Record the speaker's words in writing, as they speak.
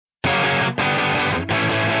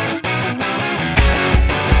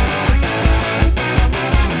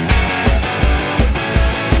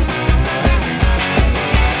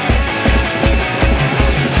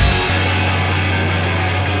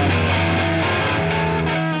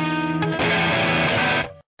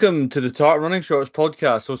Welcome to the Tartan Running Shorts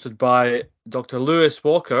podcast, hosted by Dr. Lewis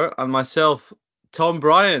Walker and myself, Tom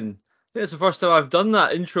Bryan. I think it's the first time I've done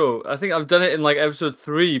that intro. I think I've done it in like episode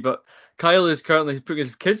 3, but Kyle is currently putting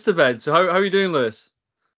his kids to bed. So how are you doing, Lewis?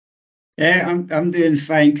 Yeah, I'm doing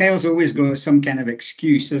fine. Kyle's always got some kind of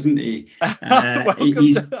excuse, isn't he? Welcome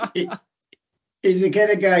He's to that. he's the kind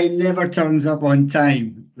of guy who never turns up on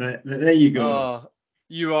time. But there you go. Oh,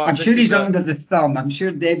 you are. I'm This sure is he's a. under the thumb. I'm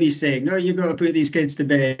sure Debbie's saying, "No, you've got to put these kids to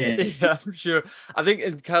bed." Yeah, I'm sure. I think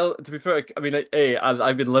in Kyle, to be fair, I mean,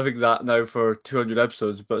 I've been living that now for 200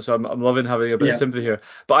 episodes, but so I'm loving having a bit of Yeah. sympathy here.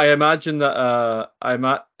 But I imagine that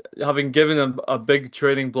having given him a big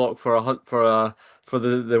training block for a hunt for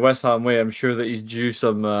the West Ham way. I'm sure that he's due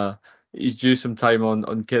some time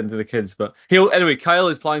on getting to the kids. But he'll anyway. Kyle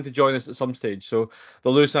is planning to join us at some stage, so but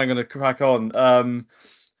Lewis and I'm going to crack on.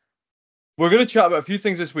 We're going to chat about a few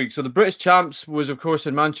things this week. So the British Champs was, of course,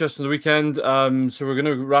 in Manchester on the weekend. So we're going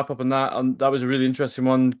to wrap up on that. And that was a really interesting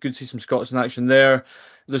one. Good to see some Scots in action there.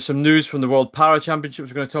 There's some news from the World Para Championships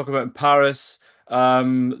we're going to talk about in Paris.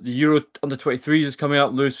 The Euro Under-23s is coming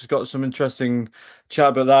up. Lewis has got some interesting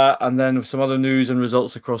chat about that. And then some other news and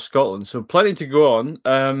results across Scotland. So plenty to go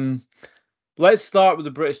on. Let's start with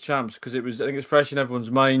the British Champs because I think it's fresh in everyone's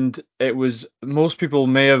mind. Most people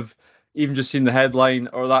may have even just seen the headline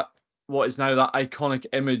or that what is now that iconic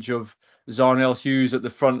image of Zarnell Hughes at the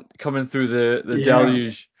front coming through the Yeah.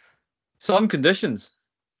 deluge. Some conditions.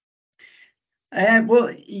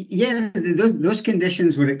 Well, yeah, those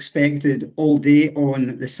conditions were expected all day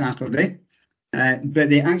on the Saturday, but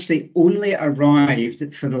they actually only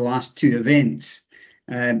arrived for the last two events.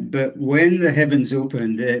 But when the heavens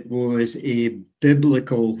opened, it was a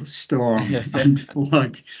biblical storm and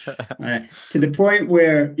flood, to the point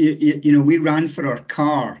where we ran for our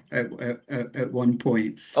car at one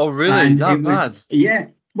point, Oh, really? and That it was bad? yeah.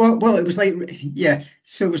 Well, it was like yeah.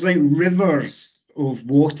 So it was like rivers of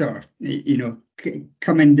water,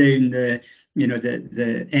 coming down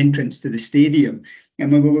the entrance to the stadium.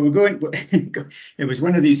 And when we were going, it was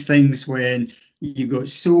one of these things when you got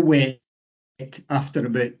so wet after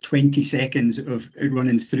about 20 seconds of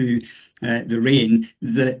running through the rain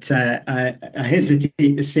that I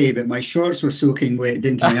hesitate to say, but my shorts were soaking wet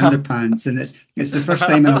into my underpants, and it's the first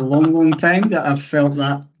time in a long, long time that I've felt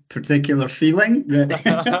that particular feeling.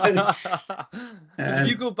 That So did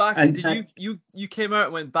you go back? and Did you came out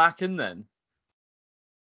and went back in then?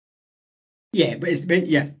 Yeah, but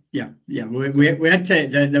yeah. Okay. We had to.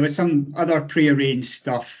 There was some other prearranged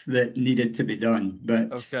stuff that needed to be done,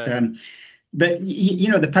 Okay. but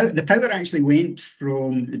the power actually went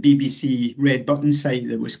from the BBC Red Button site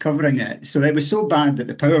that was covering it. So it was so bad that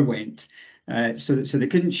the power went. So they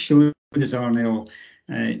couldn't show the Zarnell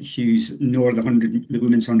Hughes nor the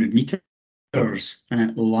women's 100 meters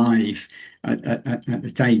live at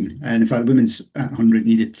the time. And in fact, the women's 100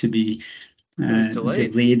 needed to be It was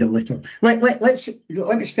delayed. delayed a little. Let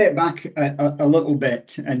me step back a little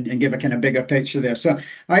bit and give a kind of bigger picture there. So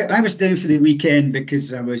I was down for the weekend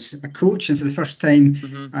because I was a coach, and for the first time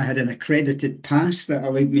Hmm. I had an accredited pass that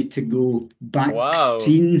allowed me to go back Wow.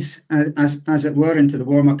 scenes, as it were, into the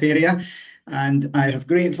warm-up area. And I have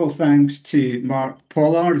grateful thanks to Mark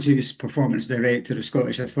Pollard, who's performance director of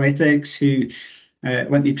Scottish Athletics, who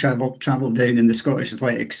let me travel down in the Scottish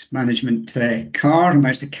Athletics management car. I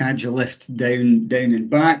managed to catch a lift down and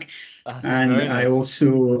back. And Very I nice.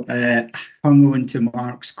 also hung on to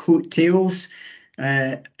Mark's coattails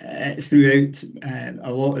throughout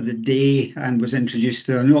a lot of the day, and was introduced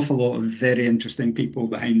to an awful lot of very interesting people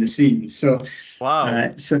behind the scenes. So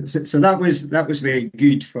Wow. so that was very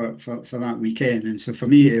good for that weekend. And so for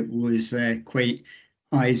me, it was quite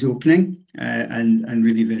eyes opening and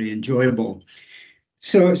really very enjoyable.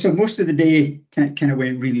 So most of the day kind of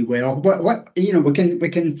went really well. We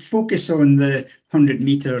can focus on the 100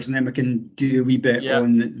 meters, and then we can do a wee bit Yeah.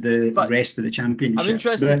 on the But rest of the I'm championships.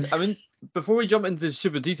 interested. But I mean, before we jump into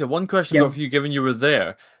super detail, one question I've yeah, got for you, given you were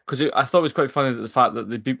there, because I thought it was quite funny that the fact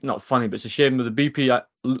that not funny, but it's a shame with the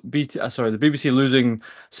the BBC losing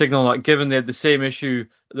signal. Like, given they had the same issue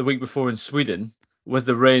the week before in Sweden with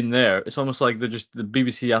the rain there, it's almost like the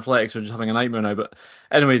BBC Athletics are just having a nightmare now. But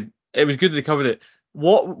anyway, it was good they covered it.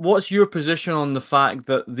 What's your position on the fact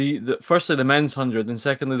that firstly the men's 100 and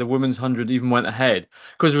secondly the women's 100 even went ahead?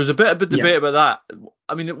 Because there was a bit of a yeah, debate about that.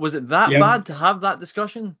 I mean, was it that yeah. bad to have that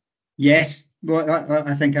discussion? Yes, well,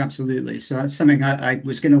 I think absolutely. So that's something I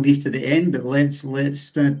was going to leave to the end, but let's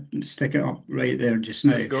stick it up right there just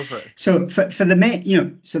Let's now. go for it. So for the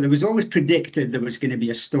men, so there was always predicted there was going to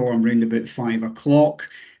be a storm around about 5 o'clock,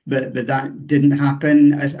 but that didn't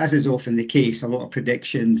happen. As is often the case, a lot of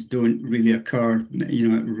predictions don't really occur,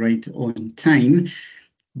 right on time.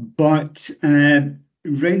 But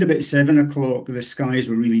round about 7 o'clock, the skies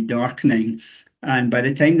were really darkening. And by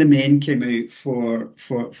the time the men came out for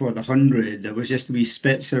the 100, there was just a wee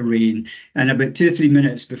spits of rain. And about 2 or 3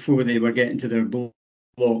 minutes before they were getting to their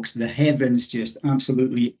blocks, the heavens just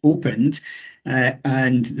absolutely opened.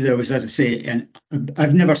 And there was, as I say, and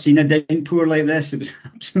I've never seen a downpour like this. It was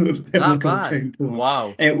absolute That biblical bad. downpour.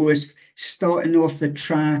 Wow. It was starting off the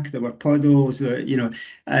track. There were puddles,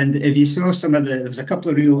 and if you saw there was a couple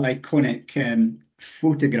of real iconic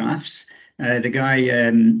photographs. The guy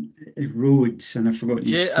Rhodes, and I've forgotten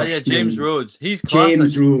his Yeah, first James name. Rhodes. He's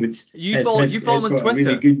James classic. Rhodes You follow has him on got a really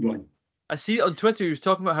Twitter. good one. I see it on Twitter. He was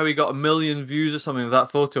talking about how he got 1 million views or something of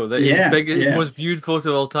that photo. That Yeah, his yeah. most viewed photo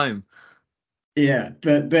of all time. Yeah,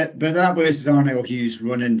 but that was Darnell Hughes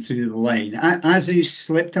running through the line. Azu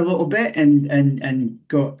slipped a little bit and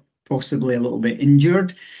got possibly a little bit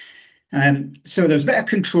injured. So there's a bit of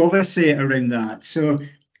controversy around that. So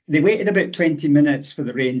they waited about 20 minutes for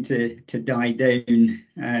the rain to die down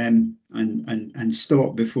and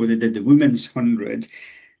stop before they did the women's 100.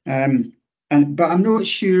 But I'm not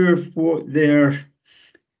sure what their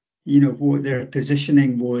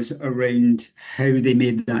positioning was around how they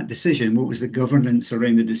made that decision. What was the governance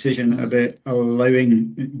around the decision Mm. about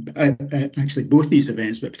allowing actually both these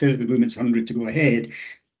events, but particularly the women's 100 to go ahead,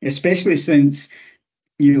 especially since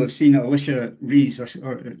you'll have seen Alicia Rees or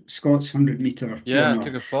Scott's 100-meter Yeah, runner.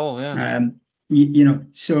 took a fall. Yeah.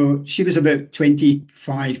 So she was about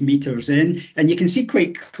 25 meters in, and you can see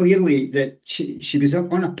quite clearly that she was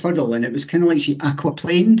up on a puddle, and it was kind of like she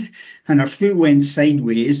aquaplaned, and her foot went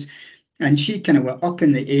sideways, and she kind of went up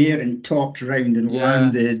in the air and topped round and Yeah.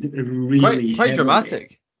 landed really Quite heavily.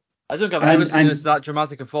 dramatic. I don't think I've ever And seen this and that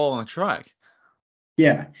dramatic a fall on a track.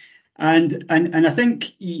 yeah, and I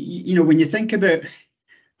think when you think about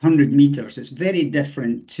 100 meters, it's very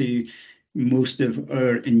different to most of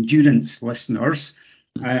our endurance listeners.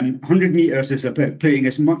 Hmm. 100 meters is about putting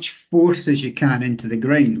as much force as you can into the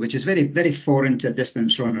ground, which is very, very foreign to a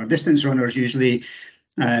distance runner. Distance runners usually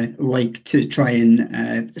like to try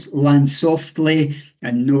and land softly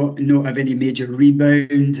and not have any major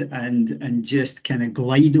rebound and just kind of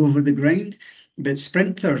glide over the ground. But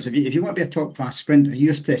sprinters, if you want to be a top class sprinter, you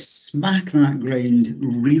have to smack that ground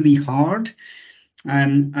really hard.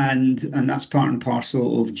 And that's part and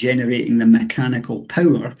parcel of generating the mechanical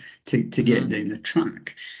power to get Hmm. down the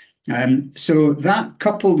track. So that,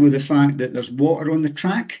 coupled with the fact that there's water on the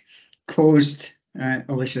track, caused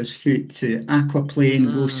Alicia's foot to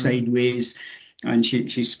aquaplane, go Mm. sideways, and she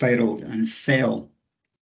spiraled and fell.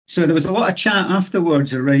 So there was a lot of chat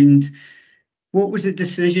afterwards around what was the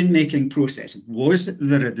decision-making process. Was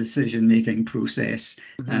there a decision-making process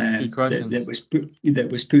Hmm. Good that question. that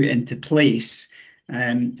was put into place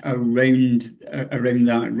around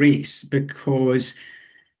that race? Because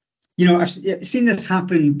I've seen this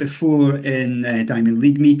happen before in Diamond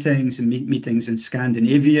League meetings and meetings in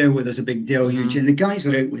Scandinavia where there's a big deluge Hmm. and the guys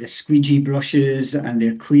are out with the squeegee brushes and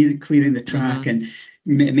they're clearing the track Hmm. and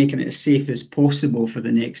making it as safe as possible for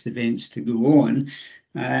the next events to go on.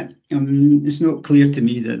 It's not clear to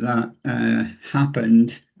me that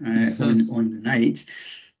happened on the night.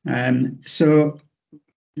 So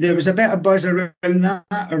there was a bit of buzz around that,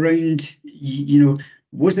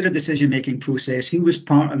 was there a decision-making process? Who was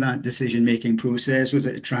part of that decision-making process? Was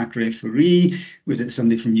it a track referee? Was it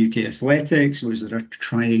somebody from UK Athletics? Was there a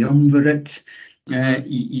triumvirate,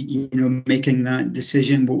 Hmm. making that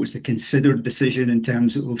decision? What was the considered decision in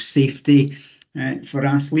terms of safety for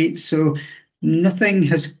athletes? So nothing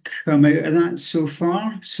has come out of that so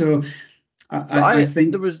far. So But I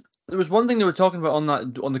think, there was one thing they were talking about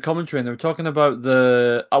on the commentary, and they were talking about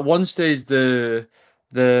the at one stage the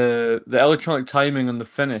electronic timing on the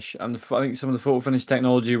finish, and I think some of the photo finish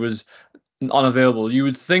technology was unavailable. You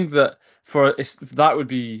would think that if that would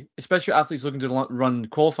be, especially athletes looking to run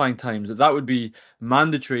qualifying times, that would be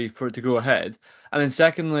mandatory for it to go ahead. And then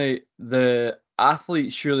secondly, the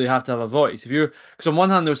athletes surely have to have a voice. Because on one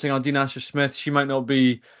hand they were saying, oh, Dean Asher-Smith, she might not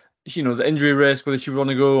be, the injury risk, whether she would want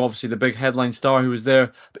to go. Obviously, the big headline star who was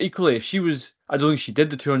there. But equally, if she was, I don't think she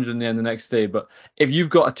did the 200 in the end the next day. But if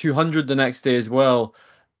you've got a 200 the next day as well,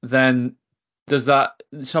 then does that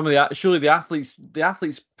surely the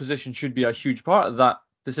athlete's position should be a huge part of that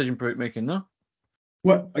decision making, no?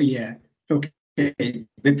 yeah, okay.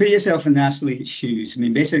 But put yourself in the athlete's shoes. I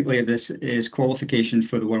mean, basically, this is qualification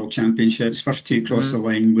for the World Championships. First two cross the Hmm.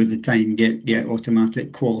 line with the time get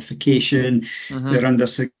automatic qualification. Hmm. They're under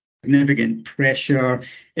significant pressure.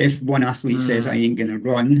 If one athlete says, I Mm. ain't going to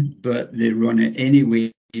run, but they run it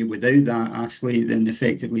anyway without that athlete, then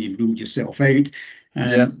effectively you've ruled yourself out.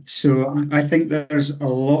 Yeah. So I think there's a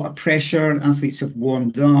lot of pressure. Athletes have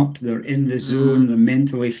warmed up, they're in the zone, they're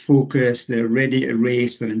mentally focused, they're ready to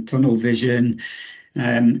race, they're in tunnel vision.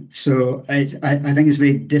 So I think it's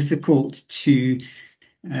very difficult to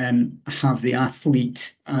have the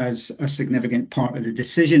athlete as a significant part of the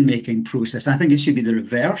decision-making process. I think it should be the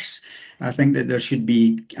reverse. I think that there should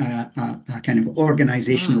be a kind of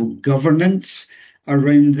organizational governance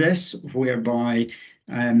around this, whereby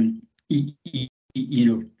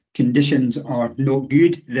conditions are not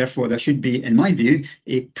good. Therefore, there should be, in my view,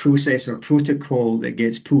 a process or protocol that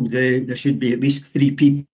gets pulled out. There should be at least 3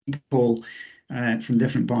 people from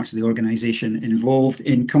different parts of the organisation involved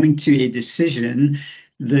in coming to a decision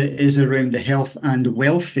that is around the health and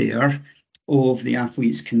welfare of the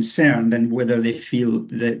athletes concerned, and whether they feel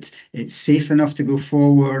that it's safe enough to go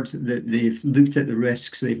forward, that they've looked at the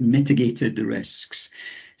risks, they've mitigated the risks.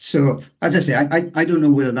 So, as I say, I don't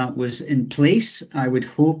know whether that was in place. I would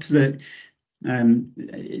hope that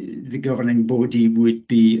the governing body would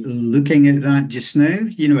be looking at that just now.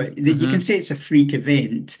 You can say it's a freak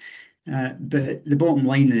event, but the bottom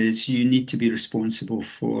line is you need to be responsible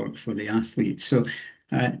for the athletes. So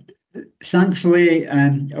thankfully,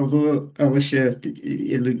 although Alicia,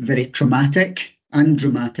 it looked very traumatic and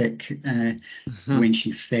dramatic when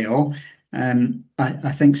she fell,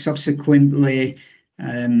 I think subsequently,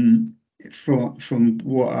 from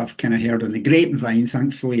what I've kind of heard on the grapevine,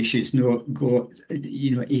 thankfully she's not got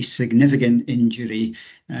a significant injury,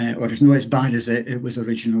 or it's not as bad as it was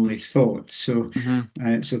originally thought. So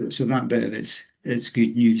so that bit of it's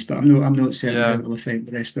good news, but I'm not certain how it will affect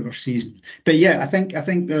the rest of our season. But yeah, I think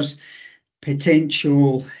there's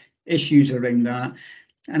potential issues around that,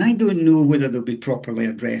 and I don't know whether they'll be properly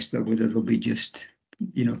addressed or whether they'll be just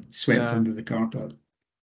swept under the carpet.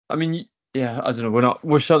 I mean, yeah, I don't know.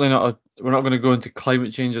 We're certainly not. We're not going to go into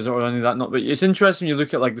climate changes or any of that. Not, but it's interesting. You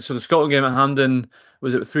look at like the Scotland game at Hampden.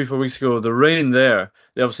 Was it 3-4 weeks ago? The rain there.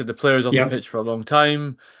 They obviously the players off the pitch for a long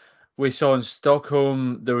time. We saw in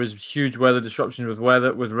Stockholm there was huge weather disruptions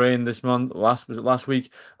with rain this month. Was it last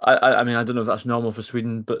week? I mean, I don't know if that's normal for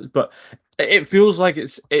Sweden, but it feels like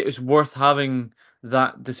it's worth having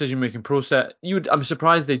that decision making process. I'm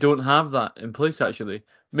surprised they don't have that in place actually.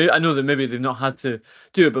 I know that maybe they've not had to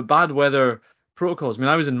do it, but bad weather protocols. I mean,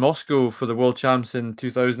 I was in Moscow for the World Champs in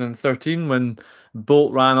 2013 when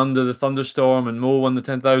Bolt ran under the thunderstorm and Mo won the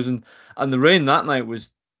 10,000, and the rain that night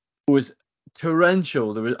was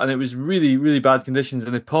torrential. It was really, really bad conditions,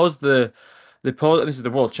 and they paused. This is the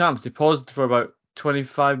World Champs. They paused for about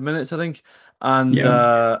 25 minutes, I think, and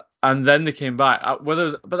then they came back.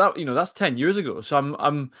 That's 10 years ago.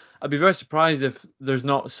 So I'd be very surprised if there's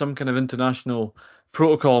not some kind of international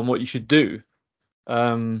protocol on what you should do.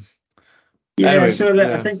 I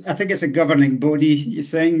think it's a governing body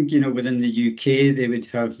thing. Within the UK, they would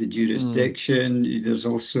have the jurisdiction. There's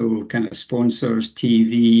also kind of sponsors,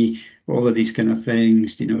 TV, all of these kind of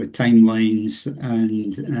things, timelines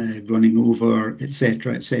and running over,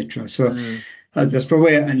 etc., etc. So there's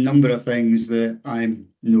probably a number of things that I'm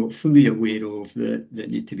not fully aware of that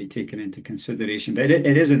need to be taken into consideration. But it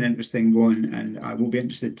is an interesting one, and I will be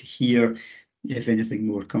interested to hear if anything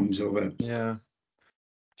more comes of it. Yeah.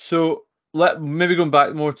 So maybe going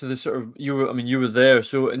back more to the sort of you were there.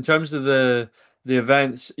 So in terms of the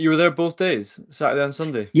events, you were there both days, Saturday and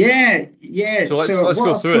Sunday. Yeah. So let's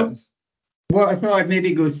go through it. What I thought I'd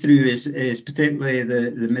maybe go through is particularly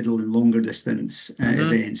the middle and longer distance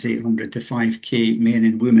events, 800 to 5K men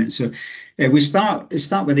and women. So we start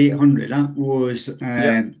with 800. That was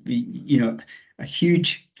a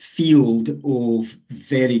huge field of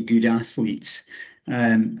very good athletes.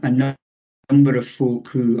 A number of folk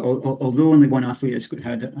who, although only one athlete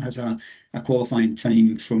has a qualifying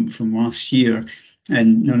time from last year,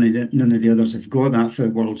 and none of the others have got that for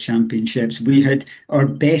World Championships, we had our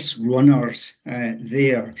best runners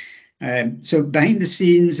there. So behind the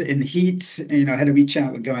scenes in the heat, I had a wee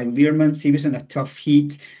chat with Guy Learmonth. He was in a tough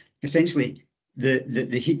heat. Essentially,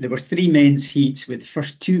 the heat, there were 3 men's heats with the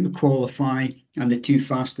first 2 to qualify and the 2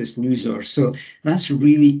 fastest losers. So that's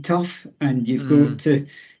really tough, and you've got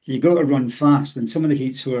to run fast. And some of the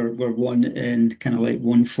heats were won in kind of like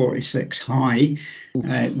 1:46 high,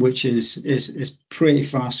 which is pretty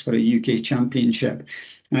fast for a UK championship.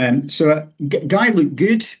 So Guy looked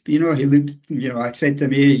good. He looked, I said to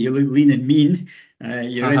him, hey, you look lean and mean.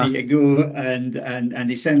 You're ready to go. And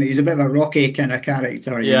he's a bit of a Rocky kind of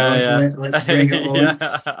character. Let's bring it on.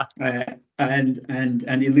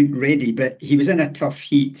 And he looked ready, but he was in a tough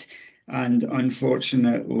heat. And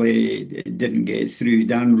unfortunately, it didn't get through.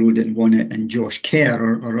 Dan Roden won it, and Josh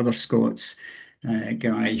Kerr, our other Scots,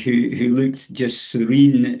 guy who looked just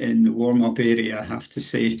serene in the warm-up area, I have to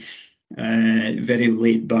say. Very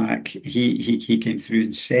laid back. He came through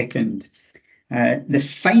in second. The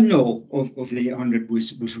final of the 800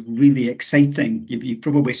 was really exciting. You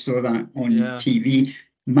probably saw that on TV.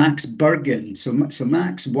 Max Bergen. So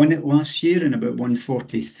Max won it last year in about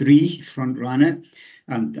 1:43, front ran it,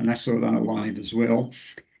 and I saw that live as well.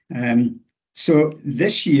 So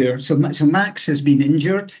this year, so Max has been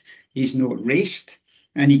injured. He's not raced,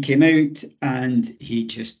 and he came out and he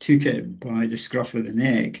just took it by the scruff of the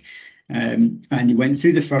neck. And he went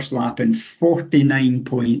through the first lap in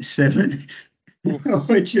 49.7,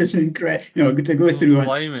 which is incredible. To go through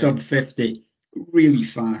on sub 50, really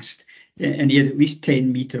fast. And he had at least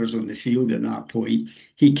 10 meters on the field at that point.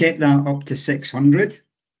 He kept that up to 600.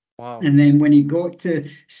 Wow. And then when he got to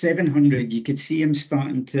 700, you could see him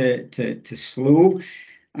starting to slow.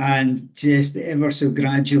 And just ever so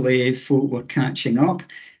gradually, folk were catching up.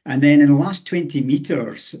 And then in the last 20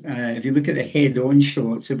 meters, if you look at the head-on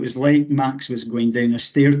shots, it was like Max was going down a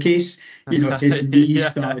staircase. His knees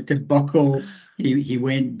started to buckle. He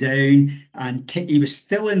went down, and he was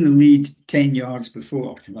still in the lead 10 yards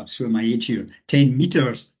before. I'll show my age here. 10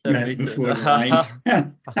 meters, before the line.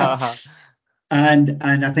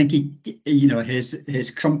 And I think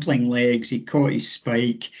his crumpling legs, he caught his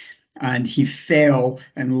spike. And he fell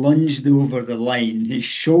and lunged over the line. His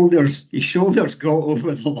shoulders got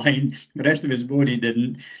over the line. The rest of his body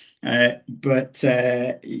didn't. But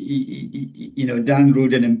Dan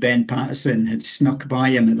Roden and Ben Pattison had snuck by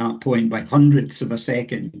him at that point by hundredths of a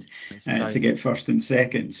second to get first and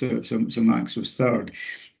second. So Max was third.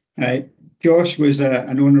 Josh was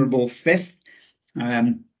an honourable fifth.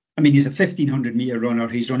 He's a 1,500 metre runner.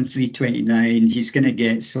 He's run 3:29. He's going to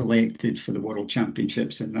get selected for the World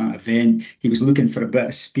Championships in that event. He was looking for a bit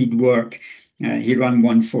of speed work. He ran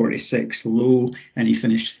 1:46 low and he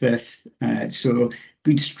finished fifth. So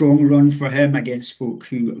good strong run for him against folk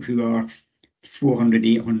who are 400,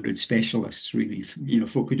 800 specialists, really.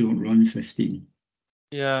 Folk who don't run 15.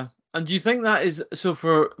 Yeah. And do you think that is so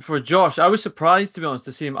for Josh? I was surprised, to be honest,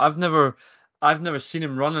 to see him. I've never seen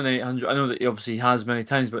him run an 800. I know that he obviously has many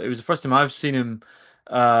times, but it was the first time I've seen him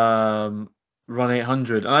run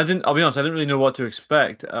 800. And I'll be honest, I didn't really know what to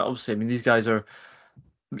expect. Obviously, these guys are,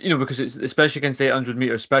 because it's especially against 800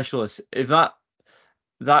 meter specialists. If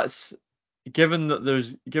that's given that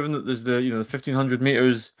there's the 1,500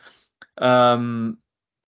 meters,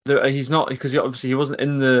 he's not, because obviously he wasn't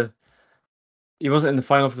in the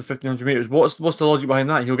final for the 1,500 meters. What's the logic behind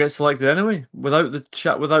that? He'll get selected anyway without the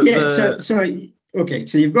chat. So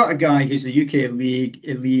you've got a guy who's the UK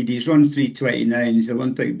lead. He's run 3:29. He's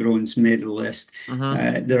Olympic bronze medalist.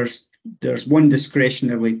 Mm-hmm. There's one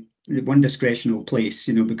discretional place,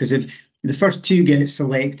 because if the first two get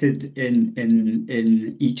selected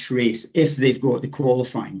in each race, if they've got the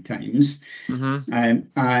qualifying times, mm-hmm.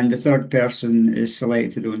 And the third person is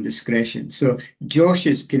selected on discretion. So Josh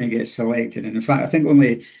is going to get selected, and in fact, I think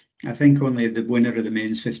only the winner of the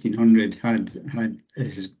men's 1,500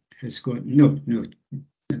 has got no.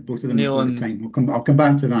 Both of them have got the time. I'll come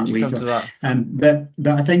back to that later. To that.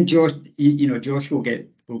 But I think Josh, Josh will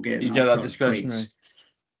get that discretionary place.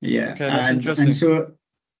 Yeah, okay, that's interesting. And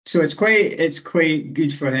so it's quite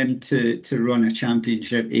good for him to run a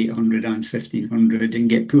championship 800 and 1,500 and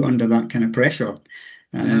get put under that kind of pressure.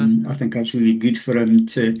 Mm-hmm. I think that's really good for him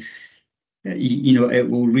to, it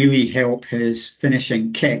will really help his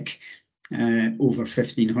finishing kick over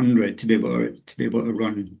 1,500 to be able to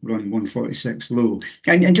run 1:46 low.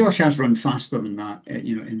 And Josh has run faster than that,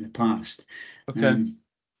 in the past. Okay.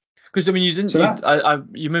 Because you didn't.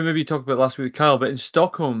 You maybe talked about last week with Kyle, but in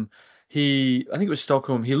Stockholm, I think it was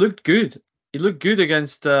Stockholm. He looked good. He looked good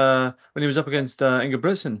against when he was up against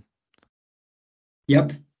Ingebrigtsen.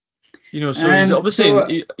 Yep. So he's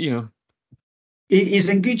obviously he's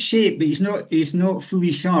in good shape, but he's not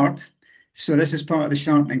fully sharp. So this is part of the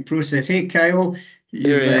sharpening process. Hey, Kyle.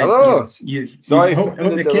 Hello. Sorry. I hope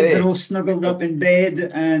the kids are all snuggled up in bed,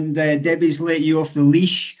 and Debbie's let you off the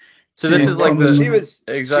leash. So this is like she was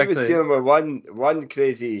dealing with one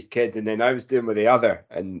crazy kid, and then I was dealing with the other,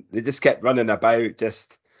 and they just kept running about.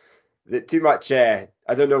 Too much. I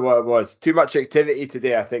don't know what it was. Too much activity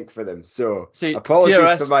today, I think, for them. So apologies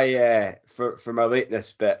TRS, for my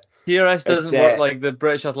lateness, but TRS doesn't work like the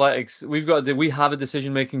British Athletics. We have a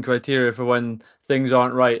decision-making criteria for when things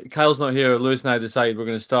aren't right. Kyle's not here. Lewis and I decide we're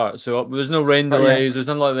going to start. So there's no rain delays. There's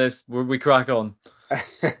nothing like this. We crack on.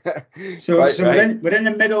 So we're in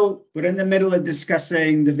the middle. We're in the middle of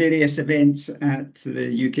discussing the various events at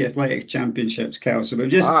the UK Athletics Championships, Kyle. So we've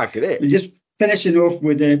just finishing off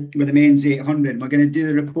with the men's 800. We're going to do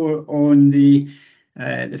the report on the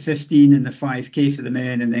 15 and the 5K for the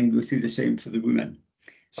men, and then go through the same for the women.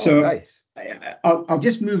 So nice. I'll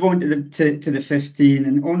just move on to the 15,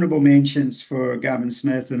 and honourable mentions for Gavin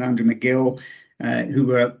Smith and Andrew McGill, who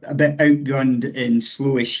were a bit outgunned in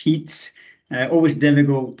slowish heats. Always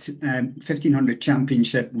difficult 1500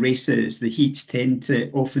 championship races. The heats tend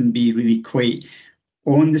to often be really quite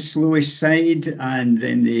on the slowish side, and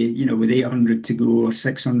then with 800 to go or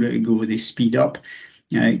 600 to go, they speed up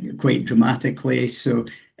quite dramatically. So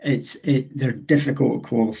they're difficult to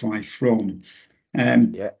qualify from.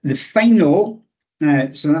 The final,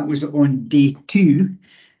 so that was on day 2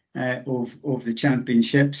 of the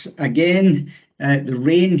championships. Again, the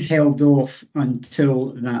rain held off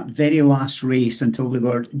until that very last race, until they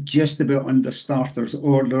were just about under starters'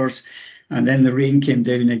 orders, and then the rain came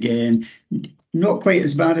down again. Not quite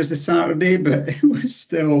as bad as the Saturday, but it was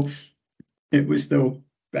still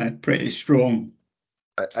pretty strong.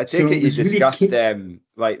 I take it you discussed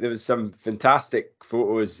like there was some fantastic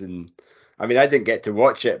photos, and I mean I didn't get to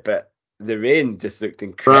watch it, but the rain just looked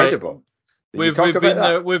incredible. We've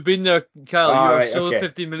been there, Kyle. You're so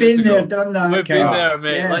 15 minutes been ago. There, done that, We've been there,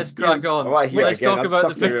 mate. Yeah, Let's crack on. Let's talk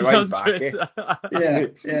about the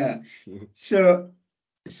 1500. Yeah. So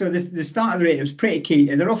the start of the race, it was pretty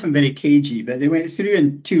cagey. They're often very cagey, but they went through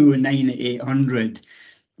in 2:09 at 800,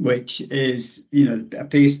 which is a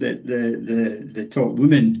pace that the top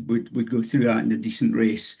women would go through that in a decent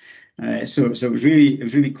race. So it was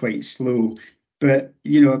really quite slow, but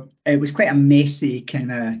it was quite a messy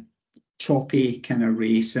kind of choppy kind of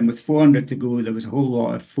race, and with 400 to go, there was a whole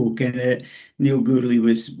lot of folk in it. Neil Gourley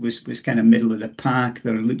was kind of middle of the pack.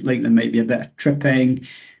 There looked like there might be a bit of tripping,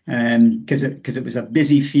 because it was a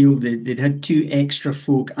busy field. They'd had 2 extra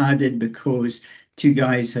folk added because 2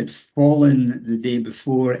 guys had fallen the day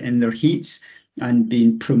before in their heats and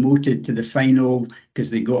been promoted to the final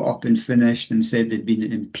because they got up and finished and said they'd been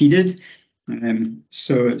impeded.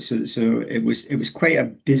 So it was quite a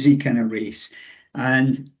busy kind of race,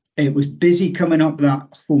 and it was busy coming up that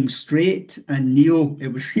home straight, and Neil,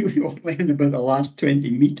 it was really only in about the last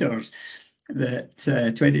 20 metres, that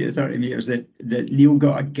 20 to 30 metres, that Neil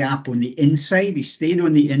got a gap on the inside. He stayed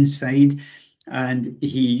on the inside, and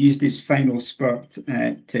he used his final spurt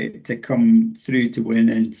to come through to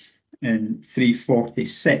win in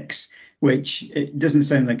 3:46, which it doesn't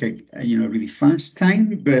sound like a really fast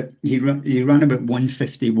time, but he ran about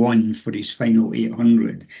 1:51 for his final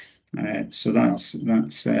 800. So that's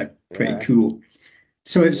pretty cool.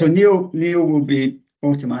 So Neil will be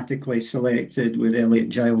automatically selected with Elliot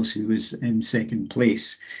Giles, who was in second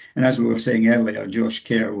place. And as we were saying earlier, Josh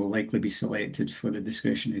Kerr will likely be selected for the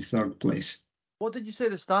discretionary third place. What did you say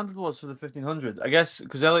the standard was for the 1500? I guess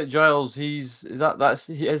because Elliot Giles, his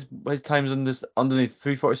time's in this underneath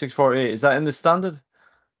 3:46.48. Is that in the standard?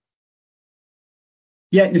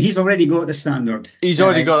 Yeah, no, he's already got the standard. He's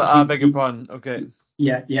already got it. I beg your pardon. Okay.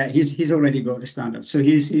 Yeah, he's already got the standard. So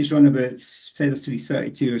he's run about either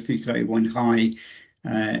 3:32 or 3:31 high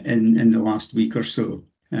in the last week or so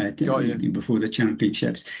before the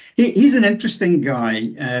championships. He's an interesting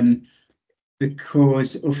guy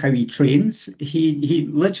because of how he trains. He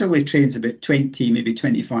literally trains about 20, maybe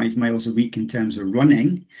 25 miles a week in terms of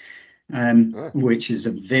running. Which is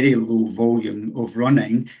a very low volume of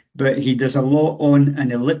running, but he does a lot on an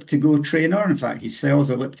elliptigo trainer. In fact, he sells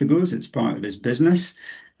elliptigos; it's part of his business.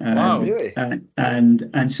 Wow, really?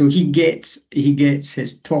 And so he gets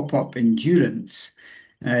his top up endurance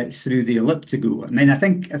through the elliptigo. I mean, I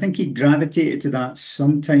think he gravitated to that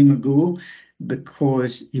some time ago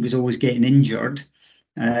because he was always getting injured.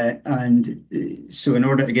 And so in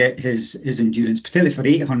order to get his endurance, particularly for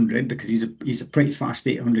 800, because he's a pretty fast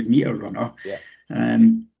 800 meter runner,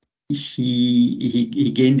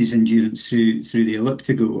 he gained his endurance through the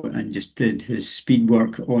elliptigo and just did his speed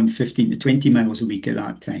work on 15 to 20 miles a week at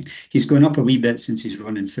that time. He's gone up a wee bit since he's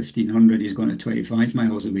running 1500. He's gone to 25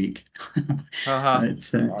 miles a week. That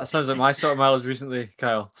sounds like my sort of mileage recently,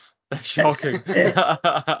 Kyle. Shocking. Yeah,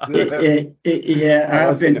 I've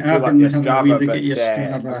been having a wee look at your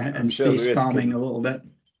Strava and face palming a little bit.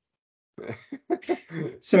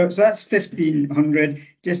 So that's 1500.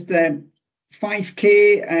 Just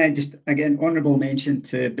 5K, just again, honourable mention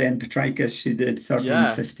to Ben Petrikis, who did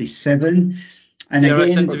 13:57. And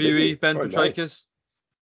again, interviewee Ben Petrikis. Nice.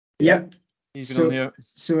 Yep. He's been on here.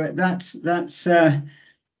 So that's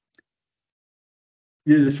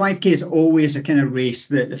the 5K is always a kind of race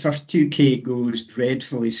that the first 2K goes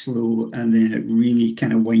dreadfully slow, and then it really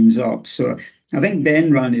kind of winds up. So I think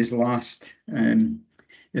Ben ran his last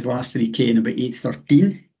 3K in about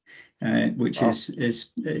 8:13. which Oh. is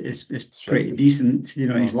pretty decent. You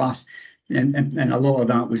know, his last, and a lot of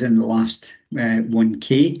that was in the last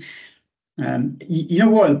 1K. You know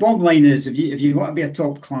what? The bottom line is, if you want to be a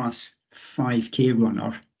top class 5K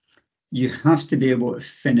runner, you have to be able to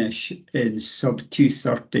finish in sub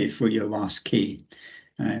 2:30 for your last K.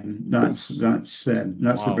 That's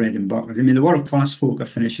the bread and butter. I mean, the world class folk are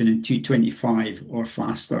finishing in 2:25 or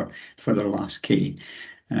faster for their last K.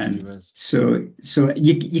 So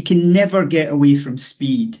you can never get away from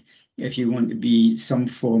speed if you want to be some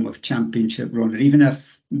form of championship runner, even a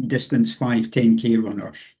distance 5-10K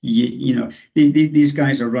runner. You know, these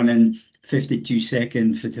guys are running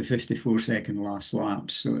 52-second to 54-second last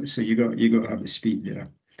laps. So you got to have the speed there.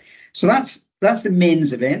 So that's the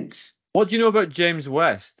men's events. What do you know about James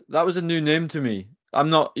West? That was a new name to me. I'm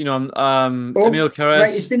not, you know, Emil Carres.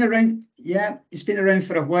 Right, he's been around. Yeah, he's been around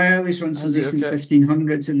for a while. He's run some decent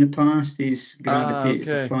 1500s in the past. He's gravitated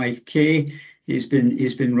to 5K. He's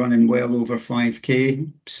been running well over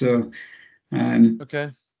 5K. So,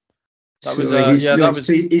 okay.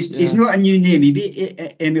 He's not a new name. He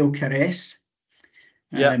beat Emil Carres.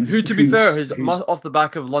 Who, to be fair, off the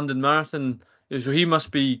back of London Marathon, so he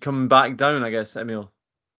must be coming back down, I guess, Emil.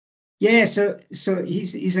 Yeah, so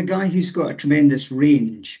he's a guy who's got a tremendous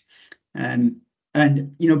range, and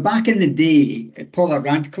you know, back in the day, Paula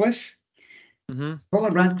Radcliffe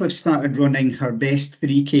started running her best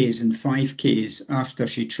 3Ks and 5Ks after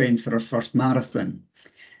she trained for her first marathon,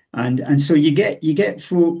 and so you get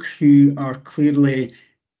folk who are clearly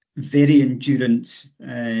very endurance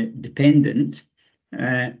dependent,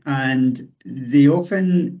 and they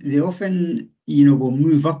often you know will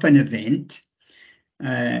move up an event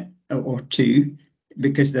or two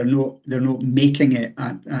because they're not making it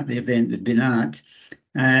at the event they've been at,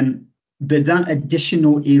 but that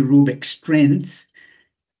additional aerobic strength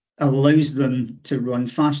allows them to run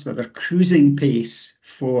faster. Their cruising pace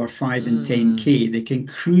for 5 and 10K, they can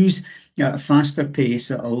cruise at a faster pace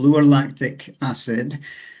at a lower lactic acid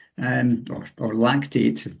or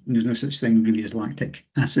lactate. There's no such thing really as lactic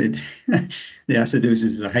acid. The acidosis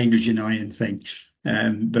is a hydrogen ion thing,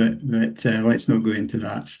 but let's not go into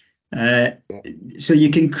that. So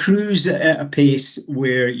you can cruise at a pace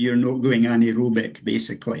where you're not going anaerobic,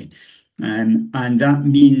 basically. And that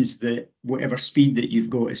means that whatever speed that you've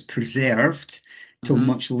got is preserved till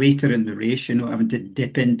much later in the race. You're not having to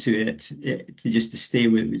dip into it to stay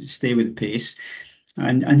with the pace.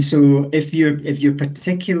 And so if you're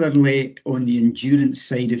particularly on the endurance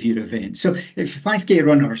side of your event, so if 5K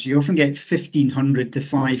runners, you often get 1500 to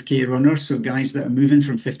 5K runners. So guys that are moving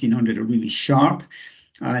from 1500 are really sharp.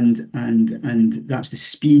 And that's the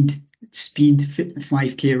speed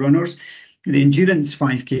 5K runners. The endurance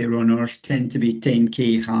 5K runners tend to be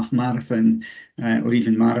 10K, half marathon, or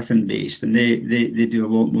even marathon based, and they do a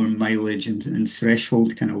lot more mileage and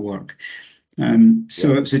threshold kind of work.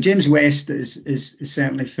 So James West is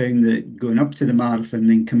certainly found that going up to the marathon and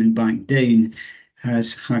then coming back down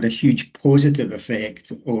has had a huge positive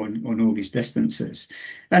effect on all these distances,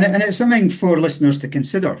 and it's something for listeners to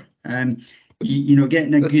consider. You know,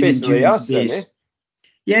 getting a good endurance base.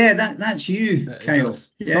 Yeah, that's you, Kyle.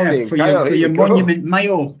 Yeah, for your monument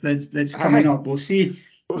mile that's coming up. We'll see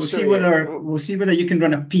whether you can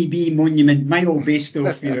run a PB monument mile based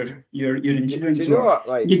off your endurance work.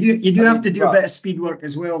 You do have to do a bit of speed work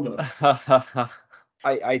as well, though.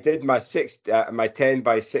 I did my 10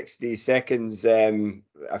 by 60 seconds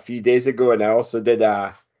a few days ago, and I also did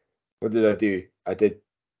what did I do? I did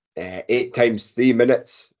 8 times 3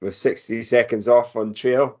 minutes with 60 seconds off on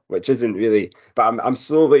trail, which isn't really, but I'm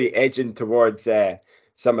slowly edging towards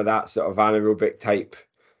some of that sort of anaerobic type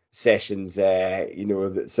sessions. You know,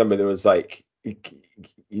 that some of those like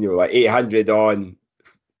 800 on,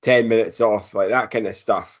 10 minutes off, like that kind of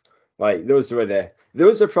stuff. Like those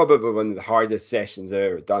are probably one of the hardest sessions I've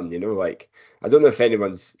ever done. You know, like I don't know if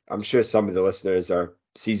I'm sure some of the listeners are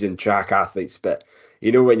seasoned track athletes, but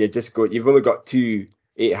you know, when you've only got 2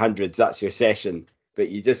 800s, that's your session, but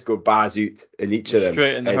you just go bazoot in each of them,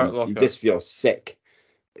 straight in the hurt locker. You just feel sick,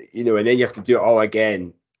 you know, and then you have to do it all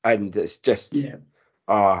again, and it's just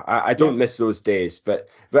I don't miss those days. But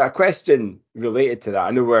a question related to that,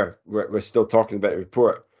 I know we're still talking about the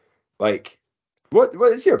report, like what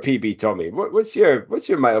is your PB, Tommy? What's your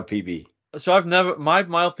mile PB? So my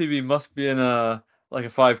mile PB must be in a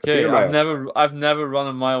 5K. I've never run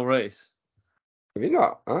a mile race. Have you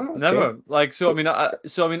not? Okay. Never. Like, so I mean,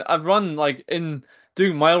 I've run like in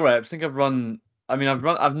doing mile reps. I think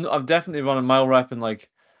I've definitely run a mile rep in like,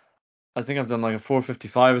 I think I've done like a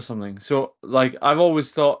 4:55 or something. So like, I've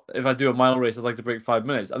always thought if I do a mile race, I'd like to break 5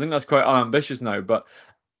 minutes. I think that's quite unambitious now, but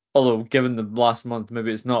Although given the last month,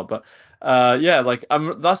 maybe it's not. But yeah, like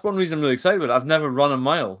that's one reason I'm really excited about it. I've never run a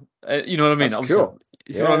mile. You know what I mean? That's Obviously, cool.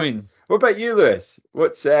 you see what I Yeah. mean? What about you, Lewis?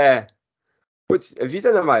 What's have you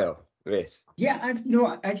done a mile race? Yeah,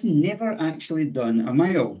 I've never actually done a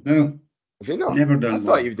mile. No, Have you not? never I done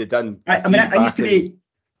thought one. you would have done a I mean, few I used back to in. be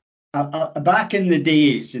back in the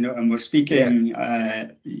days, and we're Yeah. speaking.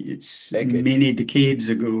 It's Decades. many decades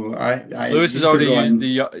ago. I Lewis has used to already used run.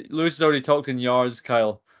 the Lewis has already talked in yards,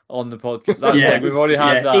 Kyle, on the podcast. That's Yeah, like we've already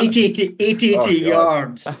had yeah, that. Oh 880 God.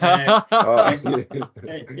 yards. Oh,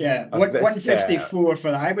 Yeah, I missed 154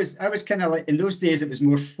 for that. I was kind of like in those days. It was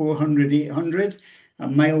more 400, 800. A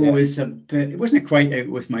mile yeah. was a bit. It wasn't quite out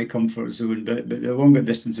with my comfort zone, but the longer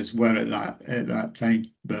distances were at that time.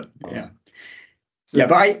 But yeah. Yeah, So,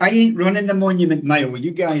 but I ain't running the Monument Mile. You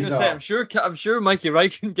I was guys gonna say, are. I'm sure Mikey Wright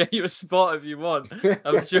can get you a spot if you want.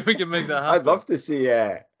 I'm sure we can make that happen. I'd love to see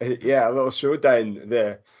a little showdown,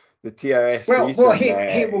 the TRS Well, season,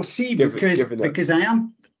 hey, we'll see given it. because I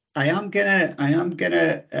am gonna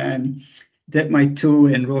dip my toe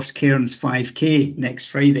in Ross Cairns 5K next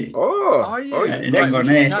Friday Are Oh, you? in Right, we should catch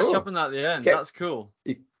Inverness. up on that at the end. Kept, That's cool.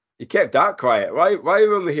 you kept that quiet. Why are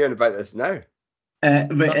we only hearing about this now?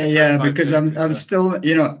 That's a great Yeah, because 5K, to be I'm fair. still,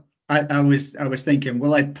 I was thinking,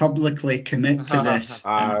 will I publicly commit to this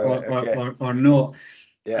Right, okay. or not?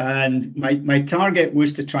 Yeah. And my target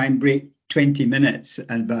was to try and break 20 minutes,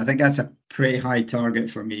 but I think that's a pretty high target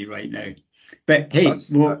for me right now. But hey,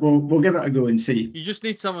 That's we'll give it a go and see. You just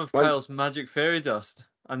need some of one. Kyle's magic fairy dust,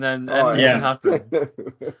 and then Oh anything yeah. can happen.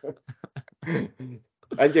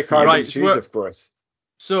 And your Yeah. carbon Right, shoes, of course.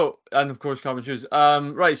 and of course carbon shoes.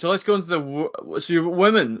 Right, so let's go into so your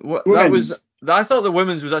women. Women's. I thought the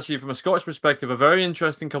women's was actually from a Scottish perspective a very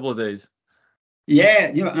interesting couple of days.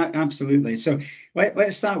 Yeah, absolutely. So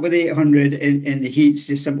let's start with 800 in the heats.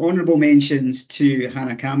 Just some honourable mentions to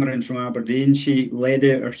Hannah Cameron from Aberdeen. She led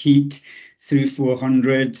out her heat through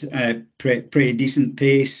 400, pretty decent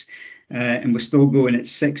pace, and was still going at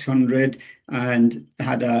 600, and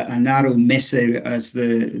had a narrow miss out as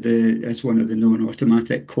as one of the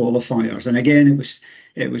non-automatic qualifiers. And again,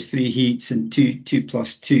 it was three heats and two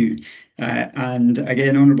plus two. And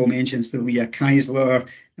again, honourable mentions to Leah Keisler,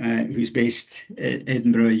 who's based at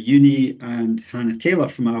Edinburgh Uni, and Hannah Taylor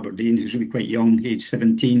from Aberdeen, who's really quite young, age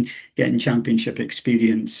 17, getting championship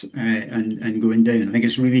experience and going down. I think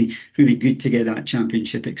it's really, really good to get that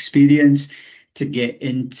championship experience, to get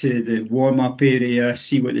into the warm-up area,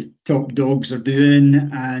 see what the top dogs are doing,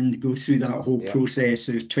 and go through that whole process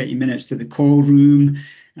of 20 minutes to the call room,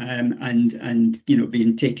 and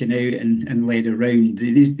being taken out and led around.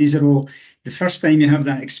 These are all the first time you have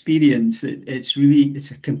that experience. It's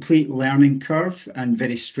a complete learning curve and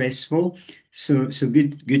very stressful. So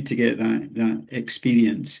good to get that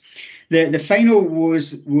experience. The final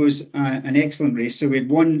was an excellent race. So we had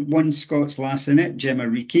one Scots lass in it, Gemma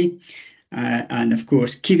Reekie. And of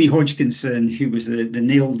course, Keely Hodgkinson, who was the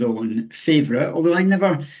nailed on favourite. Although I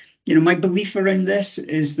never, my belief around this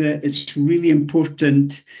is that it's really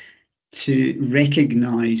important to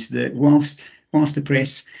recognise that whilst the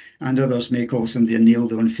press and others may call somebody a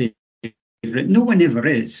nailed on favourite, no one ever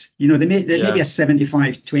is. There may be a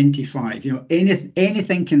 75-25.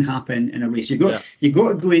 Anything can happen in a race. You got to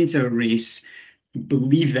go into a race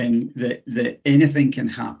believing that anything can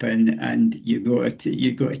happen, and you got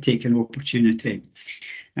to take an opportunity.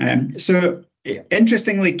 So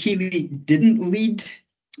interestingly, Keely didn't lead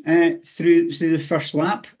through the first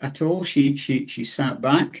lap at all. She sat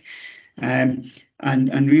back, and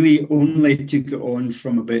really only took it on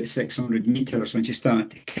from about 600 metres when she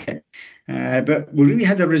started to kick. But we really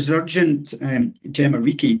had a resurgent Gemma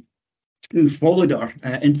Reekie, who followed her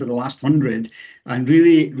into the last 100 and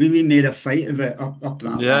really made a fight of it up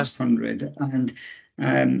that last 100,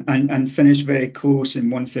 and finished very close in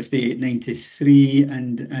 1:58.93,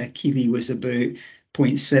 and Keely was about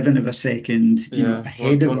 0.7 of a second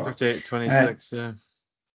ahead of her. 1:58.26,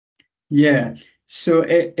 yeah. So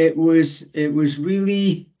it was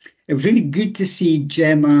really good to see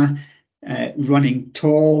Gemma running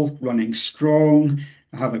tall, running strong,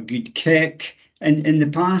 have a good kick. And in the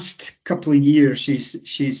past couple of years,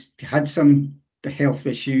 she's had some health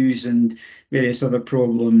issues and various other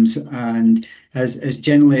problems, and has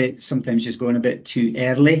generally sometimes just gone a bit too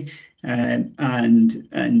early,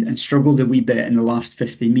 and struggled a wee bit in the last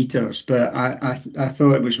 50 metres. But I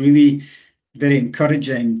thought it was really very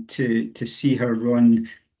encouraging to see her run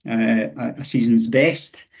a season's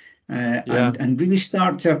best, and really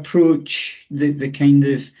start to approach the kind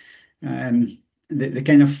of the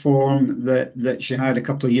kind of form that she had a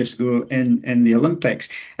couple of years ago in the Olympics.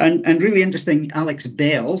 And really interesting, Alex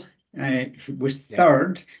Bell, was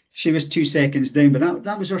third. She was 2 seconds down, but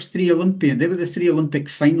that was our three Olympian. They were the three Olympic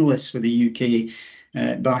finalists for the UK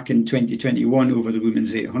back in 2021 over the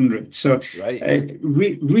women's 800. So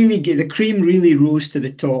really, the cream really rose to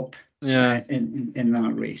the top in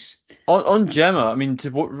that race. On Gemma, I mean, to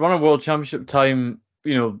run a world championship time,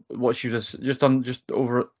 what she was just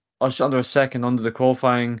under a second under the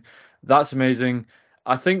qualifying, that's amazing.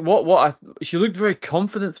 I think she looked very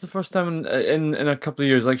confident for the first time in a couple of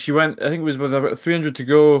years. Like she went, I think it was with about 300 to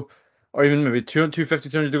go, or even maybe 250,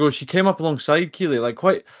 300 to go. She came up alongside Keely, like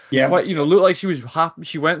quite, looked like she was happy.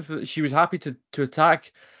 She was happy to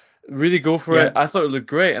attack, really go for it. I thought it looked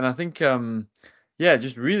great, and I think,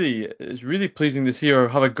 it's really pleasing to see her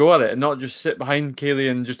have a go at it and not just sit behind Keely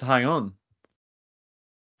and just hang on.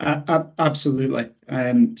 Absolutely.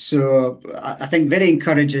 So I think very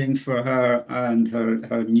encouraging for her and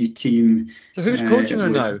her new team. So who's coaching her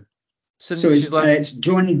now? It's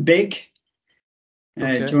John Bigg.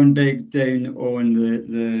 Okay. John Bigg down on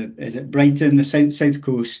the is it Brighton, the south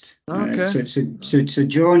coast. Okay. So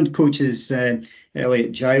John coaches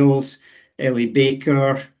Elliot Giles, Ellie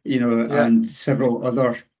Baker, and several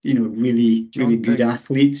other really good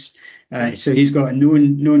athletes. So he's got a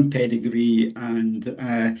known pedigree, and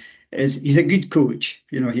he's a good coach.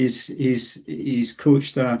 He's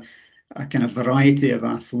coached a kind of variety of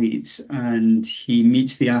athletes, and he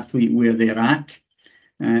meets the athlete where they're at,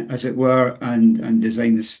 as it were, and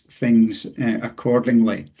designs things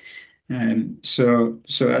accordingly. So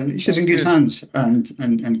she's in good hands,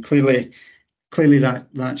 and clearly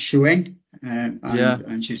that's showing.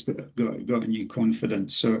 And she's got a new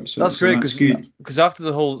confidence. So that's great, because after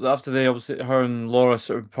they obviously, her and Laura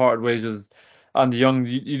sort of parted ways with Andy Young,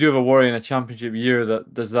 you do have a worry in a championship year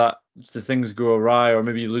that do things go awry, or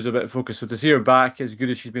maybe you lose a bit of focus. So to see her back as good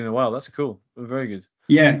as she's been in a while, that's cool. Very good.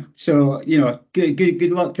 Yeah. So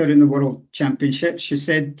good luck to her in the World Championships. She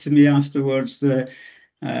said to me afterwards that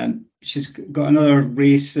she's got another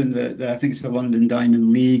race in I think it's the London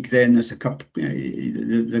Diamond League. Then there's a couple.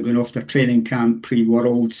 They're going off their training camp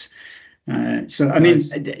pre-Worlds. So I mean,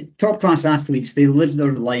 top class athletes, they live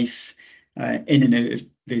their life in and out of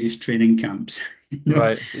various training camps.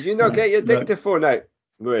 Right. Did you not get your dictaphone out,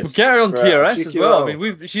 Lewis? We'll get her on TRS as well. I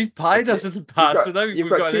mean, she's pied us in the past, so now you've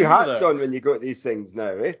got two hats on when you go to these things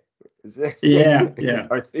now, eh? Yeah.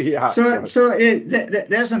 Or three hats so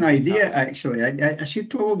there's an idea actually. I should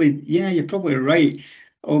probably, you're probably right.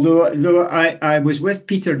 Although I was with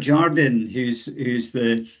Peter Jardine, he'd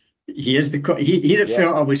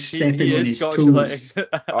felt I was stepping on his toes.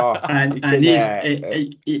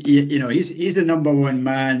 He's the number one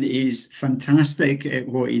man. He's fantastic at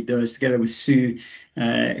what he does, together with Sue,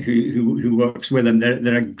 who works with him.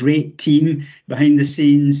 They're a great team behind the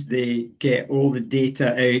scenes. They get all the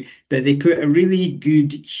data out, but they put a really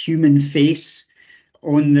good human face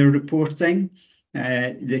on their reporting.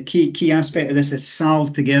 The key aspect of this is SAL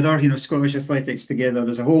together, Scottish Athletics together.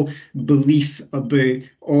 There's a whole belief about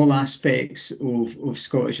all aspects of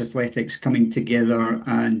Scottish athletics coming together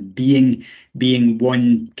and being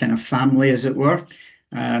one kind of family, as it were.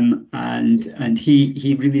 And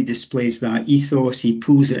he really displays that ethos. He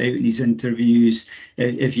pulls it out in his interviews.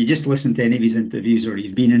 If you just listen to any of his interviews, or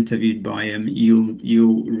you've been interviewed by him,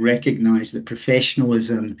 you'll recognise the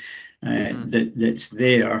professionalism that's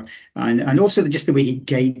there, and also just the way he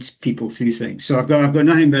guides people through things. So I've got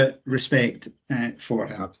nothing but respect for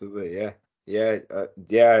him. Absolutely, yeah.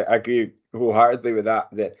 I agree wholeheartedly with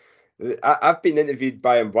that. I've been interviewed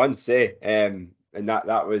by him once, and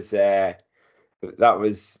that was.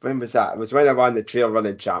 When was that? It was when I won the trail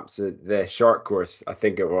running champs, the short course, I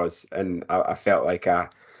think it was, and I felt like I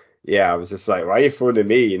was just like, why are you phoning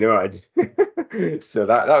me? So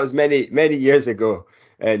that was many years ago,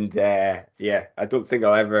 and I don't think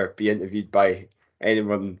I'll ever be interviewed by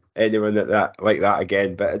anyone like that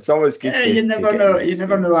again. But it's always good. You never know. You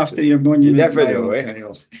never know after your monument. You never mile, know,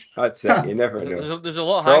 Kyle. That's it. You never know. There's a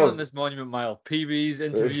lot hanging on this monument mile. PBs,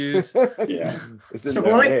 interviews. So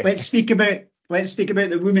let's speak about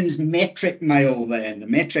the women's metric mile then. The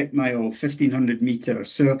metric mile, 1,500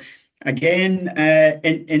 meters. So again,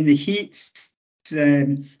 in the heats,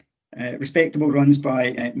 respectable runs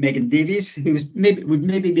by Megan Davies, who would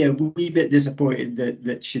maybe be a wee bit disappointed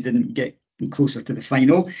that she didn't get closer to the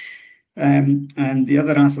final. And the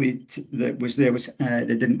other athlete that was there that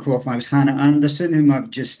didn't qualify was Hannah Anderson, whom I've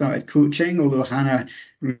just started coaching. Although Hannah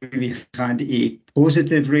really had a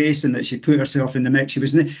positive race and that she put herself in the mix, she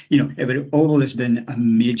was, it would always been a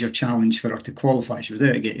major challenge for her to qualify. She was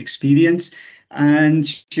there to get experience, and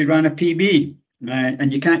she ran a PB.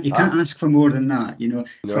 And you can't ask for more than that.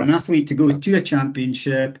 For an athlete to go to a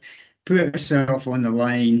championship, put herself on the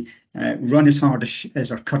line, run as hard as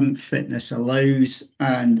her current fitness allows,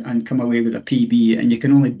 and come away with a PB, and you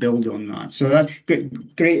can only build on that. So that's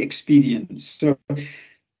great experience. So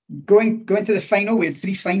going to the final, we had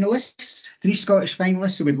three Scottish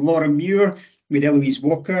finalists. So we had Laura Muir, we had Eloise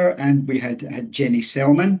Walker, and we had Jenny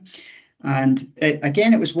Selman. And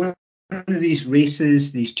again, it was one of these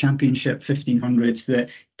races, these championship 1500s,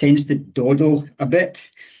 that tends to dawdle a bit.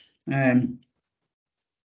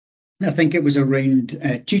 I think it was around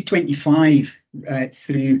 225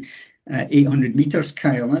 through 800 metres,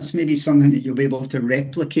 Kyle. That's maybe something that you'll be able to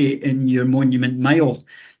replicate in your Monument Mile.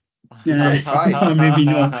 Or maybe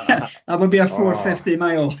not. That would be a 450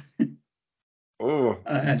 mile. Oh,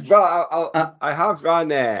 well, I have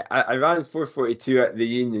ran. I ran 442 at the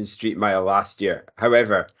Union Street Mile last year.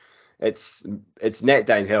 However, it's net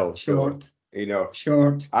downhill, short, so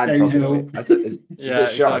short and downhill. Is it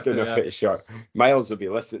short? I don't know exactly, if it's short. Miles will be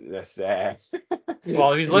listening to this.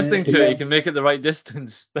 Well, if he's listening to it, he can make it the right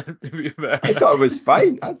distance. To be fair. I thought it was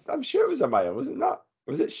fine. I'm sure it was a mile, was it not?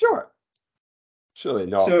 Was it short? Surely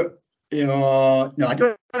not. So, no, I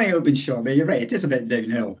don't think it would have been short, but you're right. It is a bit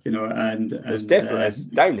downhill, and It's definitely it's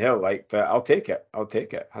downhill, but I'll take it.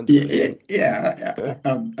 100%. Yeah,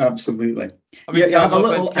 absolutely. I mean, you have a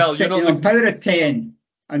little on Power of 10.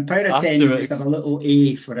 On Power of 10, you just have a little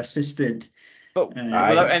A for assisted. But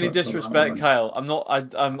without any disrespect, for Kyle,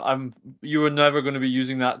 I'm. You were never going to be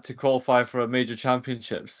using that to qualify for a major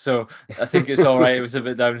championship, so I think it's all right. It was a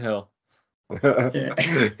bit downhill.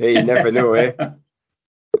 Hey, you never know, eh?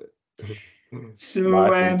 So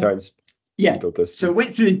so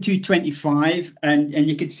went through in 225, and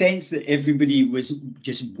you could sense that everybody was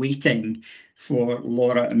just waiting for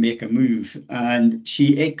Laura to make a move, and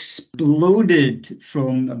she exploded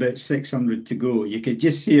from about 600 to go. You could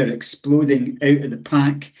just see her exploding out of the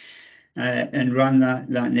pack, and ran that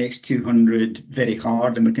next 200 very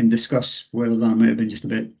hard, and we can discuss whether that might have been just a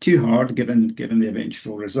bit too hard given the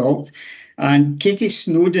eventual result. And Katie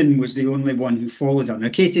Snowden was the only one who followed her. Now,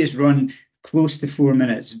 Katie has run close to 4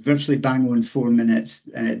 minutes, virtually bang on 4 minutes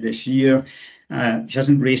this year. She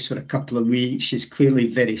hasn't raced for a couple of weeks. She's clearly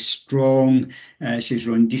very strong. She's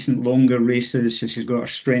run decent longer races, so she's got her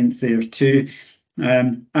strength there too.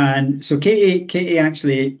 And so Katie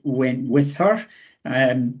actually went with her,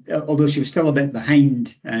 although she was still a bit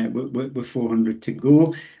behind with 400 to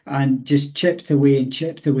go, and just chipped away, and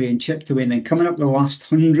then coming up the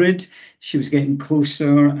last 100, she was getting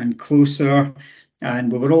closer and closer.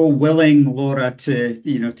 And we were all willing, Laura, to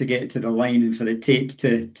get to the line and for the tape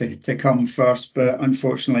to come first, but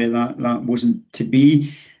unfortunately that wasn't to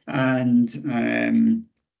be. And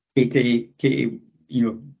Katie,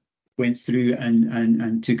 went through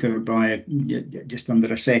and took her by just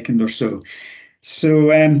under a second or so.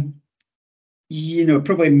 So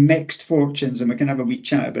probably mixed fortunes, and we can have a wee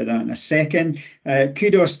chat about that in a second.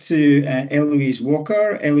 Kudos to Eloise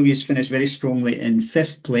Walker. Eloise finished very strongly in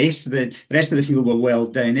 5th place. The rest of the field were well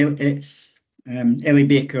down. Ellie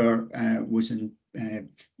Baker was in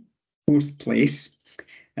 4th place.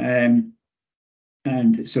 And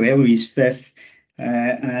so Eloise 5th.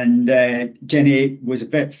 And Jenny was a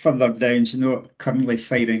bit further down. She's not currently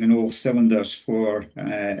firing on all cylinders for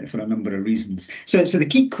a number of reasons. So the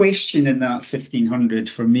key question in that 1500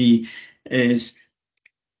 for me is,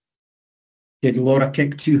 did Laura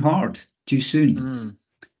kick too hard, too soon?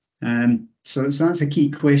 So that's a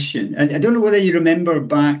key question. And I don't know whether you remember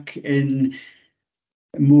back in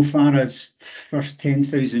Mo Farah's first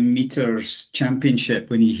 10,000 metres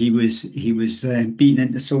championship when he was beaten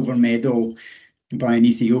into silver medal by an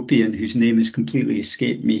Ethiopian whose name has completely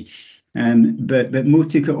escaped me. But Mo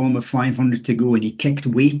took it on with 500 to go, and he kicked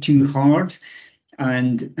way too hard,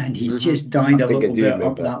 and he just died a little bit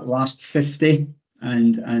up that last 50,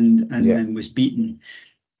 and then was beaten.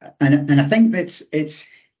 And I think that's it's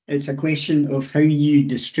a question of how you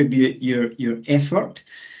distribute your effort.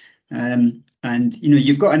 And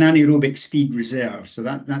you've got an anaerobic speed reserve, so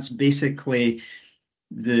that's basically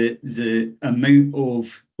the amount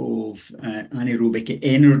of anaerobic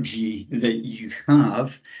energy that you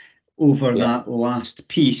have over that last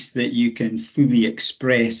piece that you can fully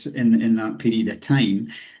express in that period of time.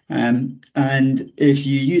 And if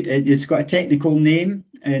it's got a technical name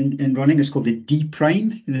in running, it's called the D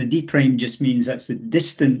prime, and the D prime just means that's the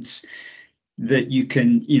distance that you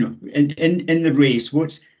can, in the race.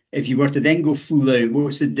 If you were to then go full out,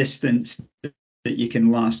 what's the distance that you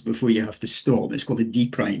can last before you have to stop? It's called a D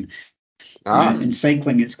prime. In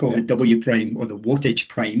cycling, it's called the W prime, or the wattage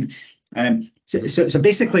prime. So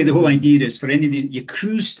basically, the whole idea is for any of these, you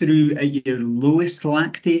cruise through at your lowest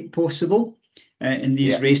lactate possible, in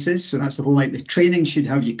these races. So that's the whole, like, the training should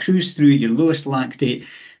have you cruise through your lowest lactate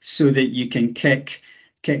so that you can kick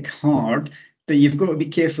hard. But you've got to be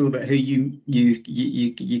careful about how you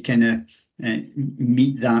kind of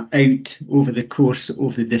meet that out over the course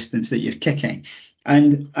of the distance that you're kicking.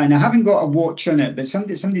 And I haven't got a watch on it, but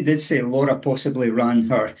somebody did say Laura possibly ran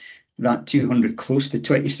that 200 close to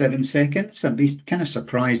 27 seconds. I'd be kind of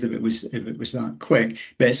surprised if it was that quick,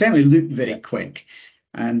 but it certainly looked very quick.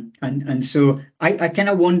 And so I kind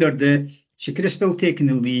of wondered that she could have still taken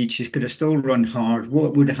the lead. She could have still run hard.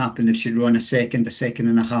 What would have happened if she'd run a second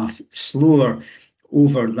and a half slower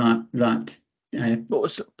over that?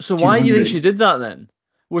 So why do you think she did that then?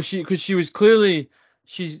 Was she, because she was clearly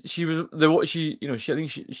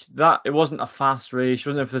that it wasn't a fast race. She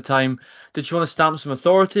wasn't there for the time. Did she want to stamp some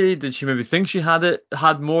authority? Did she maybe think she had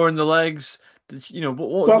more in the legs? Did she, what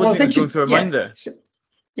do you think was going through her mind there?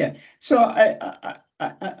 So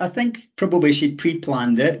I think probably she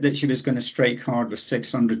pre-planned it, that she was going to strike hard with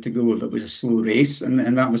 600 to go if it was a slow race,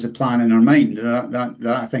 and that was a plan in her mind. That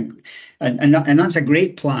I think, and that's a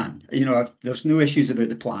great plan. There's no issues about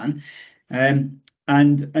the plan, and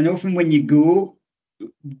often when you go,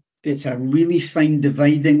 it's a really fine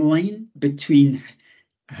dividing line between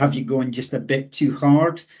have you gone just a bit too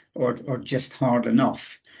hard or just hard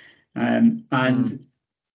enough, and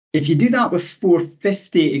if you do that with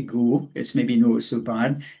 450 to go, it's maybe not so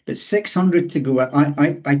bad. But 600 to go,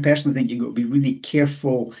 I personally think you've got to be really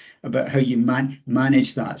careful about how you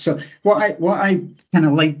manage that. So what I kind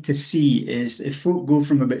of like to see is if folk go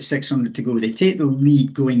from about 600 to go, they take the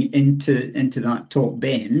lead going into that top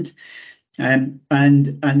bend. And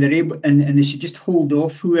they're able, and they should just hold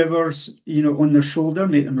off whoever's on their shoulder,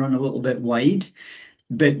 make them run a little bit wide,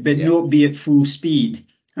 but not be at full speed.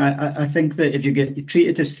 I think that if you treat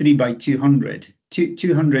it as 3 by 200,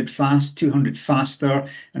 200 fast, 200 faster,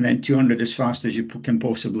 and then 200 as fast as you can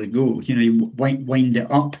possibly go. You wind it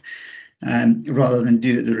up rather than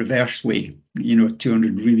do it the reverse way.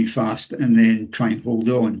 200 really fast and then try and hold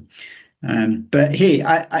on. But hey,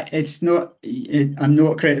 it's not. I'm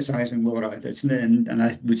not criticising Laura. And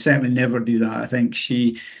I would certainly never do that. I think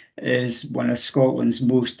she is one of Scotland's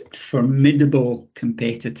most formidable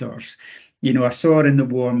competitors. I saw her in the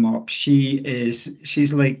warm-up.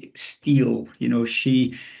 She's like steel.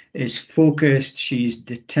 She is focused. She's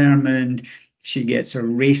determined. She gets her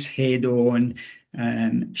race head on.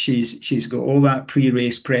 She's got all that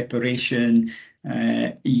pre-race preparation.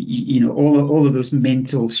 All of those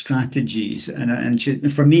mental strategies.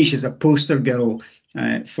 And for me, she's a poster girl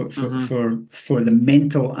for the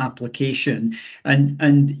mental application.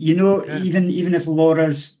 And even if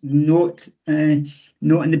Laura's not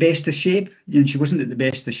in the best of shape, she wasn't at the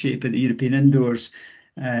best of shape at the European Indoors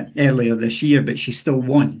earlier this year, but she still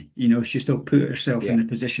won. She still put herself in the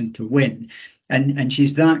position to win. And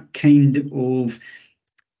she's that kind of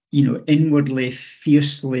inwardly,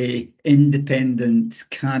 fiercely independent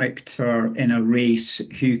character in a race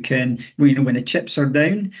who can, when the chips are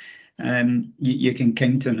down, you can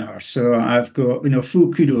count on her. So I've got,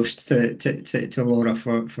 full kudos to Laura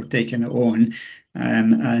for taking it on,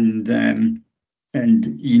 and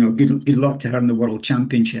good luck to her in the World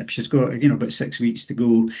Championship. She's got about 6 weeks to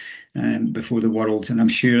go before the Worlds, and I'm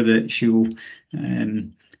sure that she'll.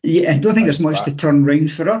 I don't think there's much to turn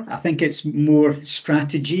round for her. I think it's more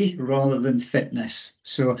strategy rather than fitness.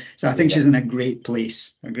 So I think she's in a great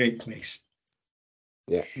place.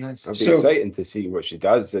 Yeah, nice. It'll be exciting to see what she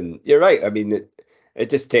does. And you're right. I mean, it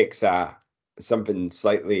just takes something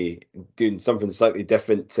slightly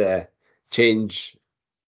different to change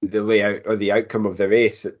the layout or the outcome of the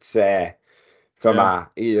race. It's from a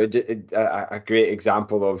great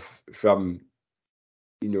example from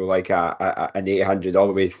like an 800 all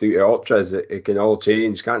the way through to ultras. It can all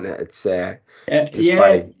change, can't it? It's and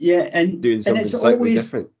doing something slightly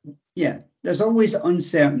different. Yeah, there's always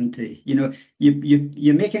uncertainty.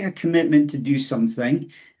 You're making a commitment to do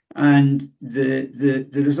something, and the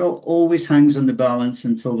result always hangs on the balance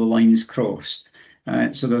until the line's crossed.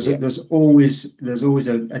 So there's always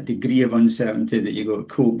a degree of uncertainty that you've got to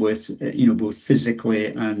cope with, both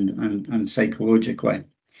physically and psychologically.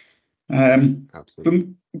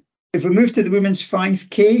 Absolutely. If we move to the women's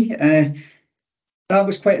 5K, that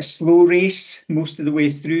was quite a slow race most of the way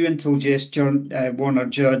through until Jess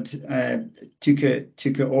Warner-Judd took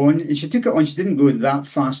it on. And she took it on. She didn't go that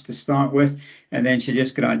fast to start with, and then she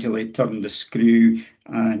just gradually turned the screw,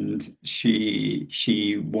 and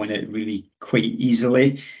she won it really quite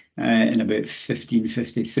easily in about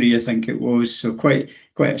 15:53, I think it was. So quite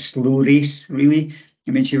a slow race, really.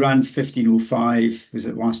 I mean, she ran 15:05. Was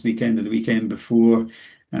it last weekend or the weekend before?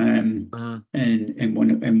 in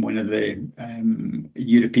one of the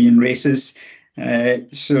European races.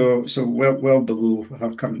 So well below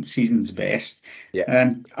her current season's best.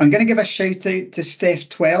 Yeah. I'm going to give a shout out to Steph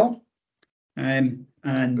Twell. And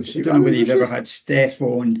I don't know whether you've ever had Steph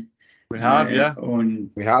on. We have, yeah.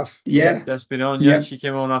 We have. Yeah. Steph's been on, Yeah. She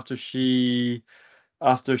came on after she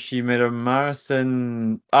made her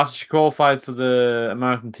marathon, after she qualified for the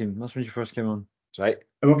marathon team. That's when she first came on. Right.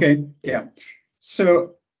 Okay. Yeah.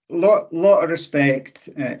 So lot of respect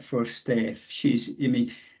for Steph. She's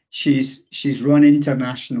run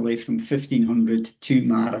internationally from 1500 to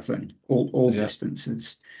marathon, all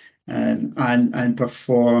distances, and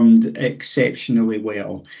performed exceptionally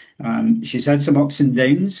well. She's had some ups and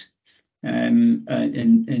downs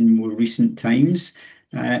in more recent times,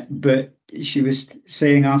 but she was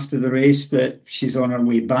saying after the race that she's on her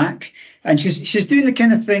way back, and she's doing the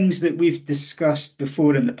kind of things that we've discussed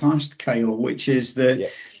before in the past, Kyle, which is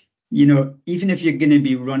that even if you're going to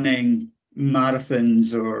be running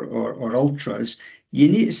marathons or ultras, you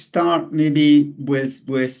need to start maybe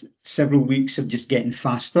with several weeks of just getting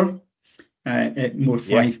faster at more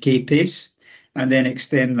 5K pace, and then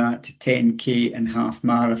extend that to 10K and half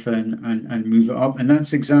marathon and move it up. And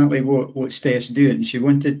that's exactly what Steph's doing. She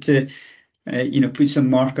wanted to put some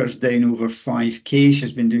markers down over 5K.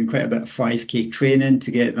 She's been doing quite a bit of 5K training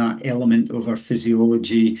to get that element of her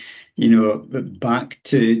physiology, back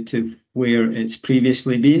to where it's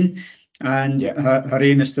previously been. And her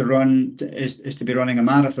aim is to be running a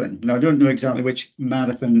marathon. Now, I don't know exactly which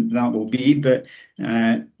marathon that will be, but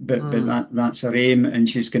that's her aim, and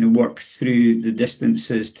she's going to work through the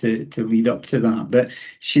distances to lead up to that. But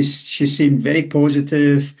she seemed very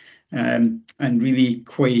positive, and really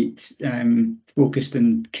quite focused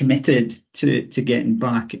and committed to getting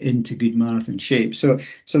back into good marathon shape. So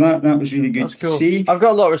that was really good to see. I've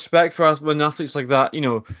got a lot of respect for us when athletes like that,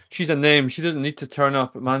 she's a name. She doesn't need to turn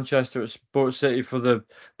up at Manchester at Sports City for the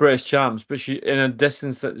British Champs, but she in a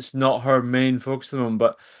distance that's not her main focus at the moment.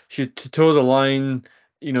 But she to toe the line,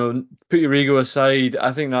 put your ego aside.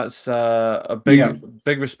 I think that's a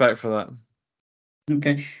big respect for that.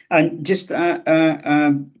 Okay, and just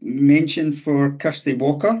mention for Kirsty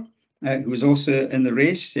Walker, who was also in the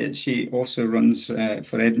race. She also runs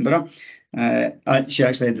for Edinburgh. She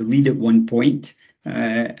actually had the lead at one point, so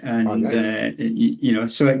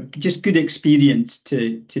just good experience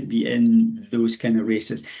to be in those kind of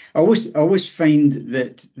races. I always find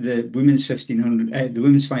that the women's 1500, the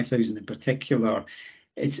women's 5000 in particular,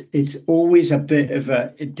 it's always a bit of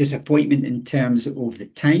a disappointment in terms of the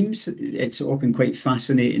times. It's often quite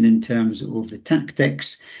fascinating in terms of the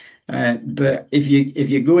tactics. But if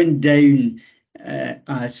you're going down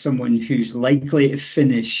as someone who's likely to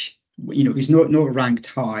finish, who's not ranked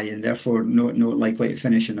high and therefore not likely to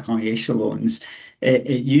finish in the high echelons, it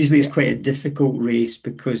usually is quite a difficult race,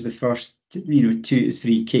 because the first 2 to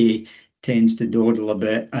 3K tends to dawdle a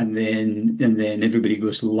bit, and then everybody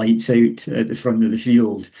goes lights out at the front of the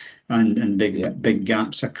field, and big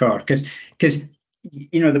gaps occur. Because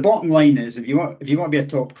the bottom line is, if you want to be a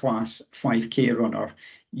top class 5K runner,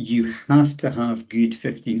 you have to have good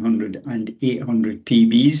 1500 and 800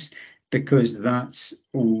 PBs, because that's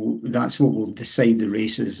what will decide the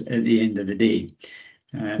races at the end of the day.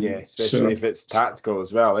 Especially if it's tactical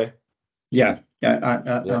as well, eh? Yeah,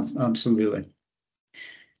 absolutely.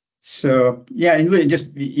 So and look,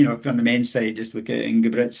 just on the men's side, just look at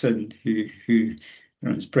Ingebrigtsen, who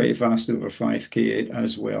runs pretty fast over 5K,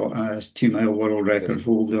 as well as 2-mile world record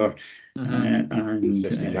holder, and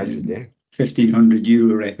 1500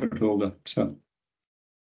 Euro record holder. So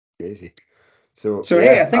crazy. I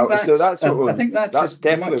think that's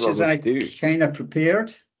definitely as much as I kind of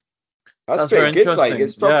prepared. That's pretty good. Like,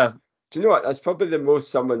 it's probably, do you know what? That's probably the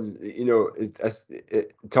most someone's,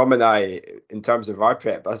 Tom and I, in terms of our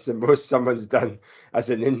prep, that's the most someone's done as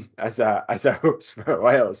a host for a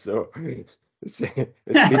while. So it's good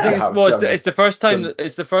to have some. It's the first time.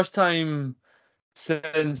 It's the first time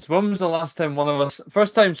since, when was the last time one of us?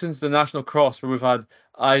 First time since the National Cross where we've had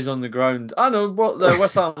eyes on the ground. I know, but the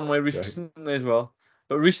West Ham way recently as well.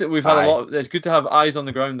 But recently we've had a lot. It's good to have eyes on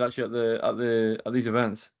the ground actually at these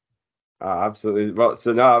events. Absolutely. Well,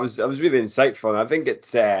 so no, I was really insightful, and I think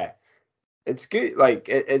it's good. Like,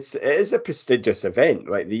 it is a prestigious event,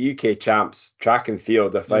 like the UK Champs track and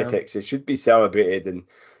field athletics. It should be celebrated, and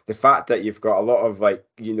the fact that you've got a lot of, like,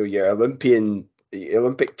 your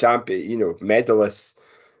Olympic champion, medalists,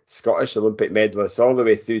 Scottish Olympic medalists, all the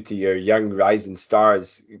way through to your young rising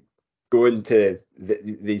stars going to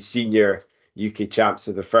the senior UK champs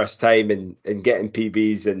for the first time and getting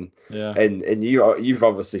PBs, and you've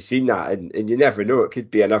obviously seen that, and you never know, it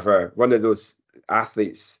could be another one of those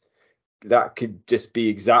athletes, that could just be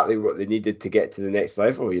exactly what they needed to get to the next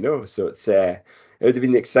level, So it would have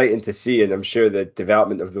been exciting to see, and I'm sure the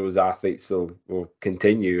development of those athletes will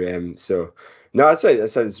continue. So no, that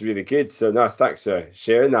sounds really good. So no, thanks for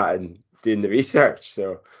sharing that and doing the research.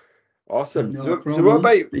 So awesome. No So what problem.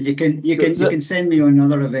 about You can send me on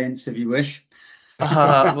other events if you wish.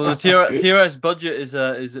 Well, the TRS budget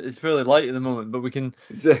is fairly light at the moment, but we can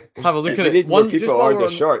have a look at we it. need more people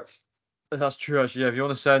order shorts. That's true, actually. Yeah, if you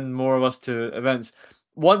want to send more of us to events,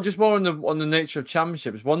 just more on the nature of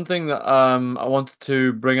championships. One thing that I wanted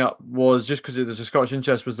to bring up was, just because there's a Scottish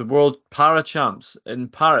interest, was the World Para Champs in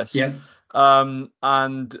Paris. Yeah.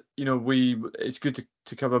 And it's good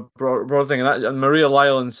to cover broad thing, and Maria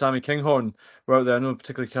Lyle and Sammy Kinghorn were out there. I know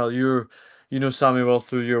particularly, Cal, you know Sammy well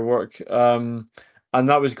through your work. And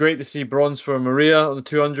that was great to see bronze for Maria on the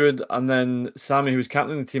 200, and then Sammy, who was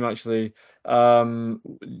captaining the team, actually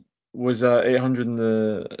was 800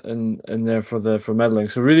 in there for medaling.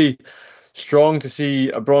 So really strong to see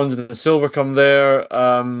a bronze and a silver come there.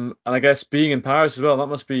 And I guess being in Paris as well, that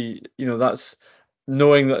must be, that's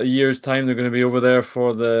knowing that a year's time they're going to be over there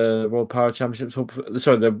for the World Para Championships.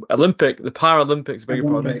 Sorry, the Paralympics. Beg your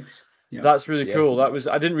pardon. Yeah. That's really cool. I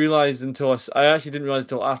didn't realize until I actually didn't realize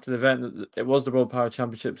until after the event that it was the World Para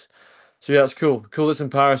Championships. So yeah, it's cool. Cool it's in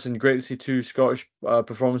Paris, and great to see two Scottish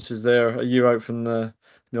performances there a year out from the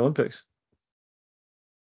Olympics.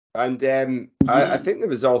 And I think there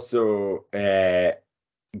was also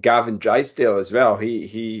Gavin Drysdale as well.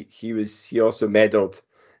 He also medalled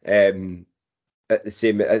at the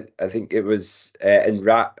same. I think it was in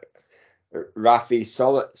Rafi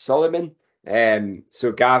Solomon.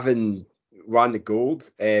 So Gavin won the gold,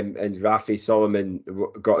 and Rafi Solomon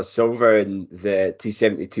got a silver in the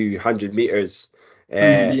T72 100 meters,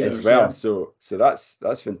 as well. Yeah. So that's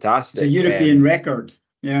fantastic. It's a European record.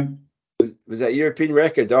 Yeah. Was that a European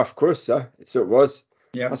record? Oh, of course, so it was.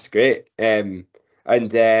 Yeah. That's great. And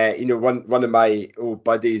one of my old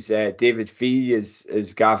buddies, David Fee,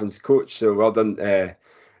 is Gavin's coach. So well done to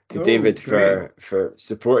David for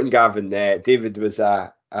supporting Gavin. David was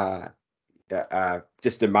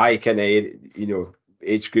just in my kind of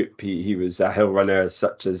age group. He was a hill runner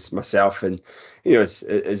such as myself, and is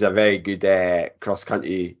a very good cross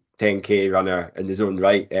country 10k runner in his own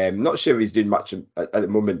right. Not sure if he's doing much at the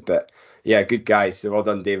moment, but yeah, good guy. So well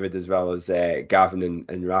done, David, as well as Gavin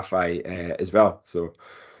and Rafi as well. So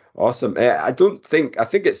awesome. I think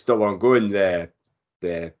it's still ongoing, the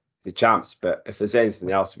champs, but if there's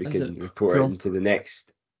anything else, we can report it into the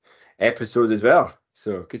next episode as well.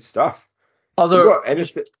 So good stuff. Keeping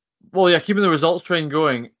the results train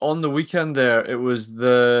going on the weekend there, it was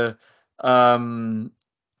the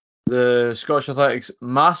Scottish Athletics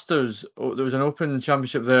Masters. There was an Open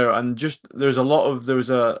Championship there, and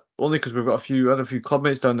only because we've got a few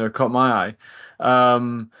clubmates down there caught my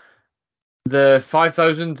eye. The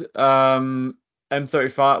 5,000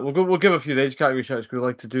 M35. We'll give a few of the age category shouts because we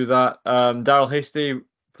like to do that. Daryl Hasty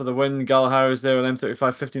for the win. Gallagher is there on M35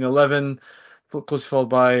 1511, closely followed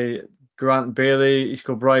by Grant Bailey, East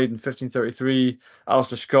Kilbride in 1533,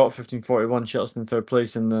 Alistair Scott 1541, Shettleston in third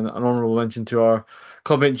place, and then an honourable mention to our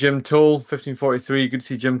clubmate Jim Toll 1543. Good to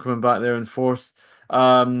see Jim coming back there in fourth.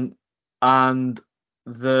 And I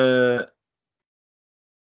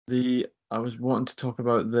was wanting to talk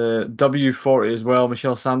about the W40 as well.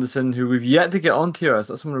 Michelle Sanderson, who we've yet to get on TRS.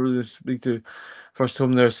 That's someone I really speak to. First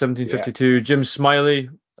home there, 1752. Yeah. Jim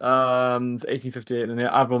Smiley, 1858, and then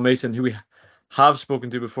Admiral Mason, who we have spoken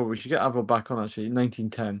to before. We should get Avril back on, actually.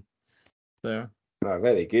 1910 there. Oh,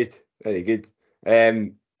 very good, very good.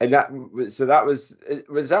 And that was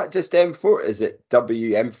that just M40? Is it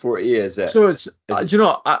WM40? Is it? So it's do you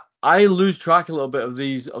know, I lose track a little bit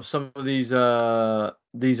of some of these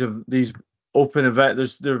open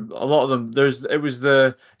events. There a lot of them. It was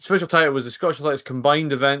the special title was the Scottish Athletics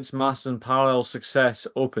Combined Events Masters and Parallel Success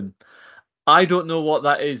Open. I don't know what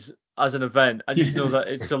that is as an event. I just know that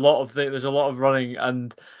it's there's a lot of running,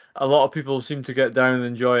 and a lot of people seem to get down and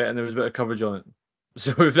enjoy it, and there was a bit of coverage on it.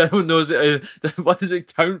 So if anyone knows it, what does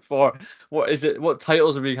it count for? What is it? What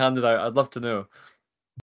titles are being handed out? I'd love to know.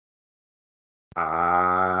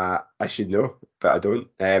 I should know, but I don't.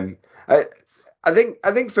 I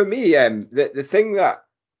think for me, the thing that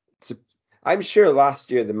I'm sure last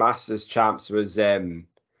year the Masters champs was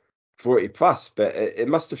 40 plus, but it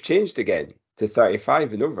must have changed again to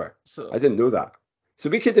 35 and over. So I didn't know that. So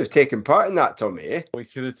we could have taken part in that, Tommy, eh? We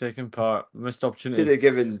could have taken part. Missed Could opportunity. have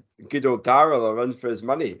given good old Darrell a run for his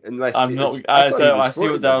money. Unless I'm not. I thought he was I see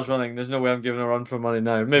what 41. Daryl's running. There's no way I'm giving a run for money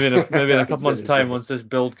now. Maybe in a couple months' time, once this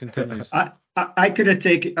build continues. I could have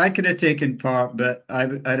taken part, but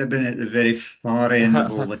I'd have been at the very far end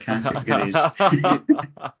of all the categories.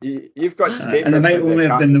 You've got to take and I might for the only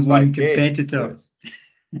have been the Campus one 5K, competitor.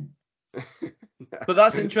 But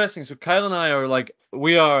that's interesting. So Kyle and I are like,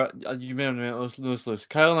 we are. You may or may not know this.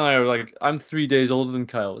 Kyle and I are like, I'm 3 days older than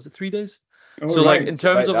Kyle. Is it 3 days? Oh, So right. like in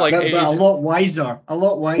terms of like age, but a lot wiser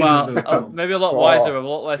well, though, Tom. maybe a lot wiser, a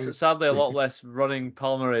lot less. Sadly, a lot less running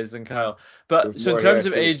palmarès than Kyle. But There's so in more terms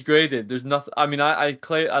here of too. age graded, there's nothing. I mean,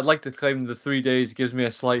 I'd like to claim the 3 days gives me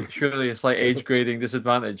surely a slight age grading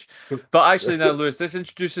disadvantage. But actually, now Lewis, this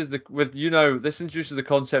introduces the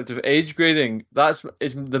concept of age grading.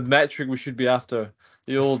 Is the metric we should be after.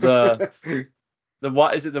 The old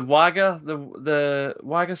what is it? The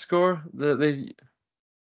WAGA score.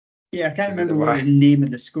 Yeah, I can't remember what the name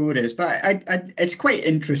of the score is, but it's quite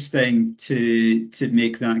interesting to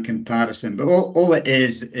make that comparison. But all it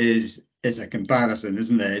is a comparison,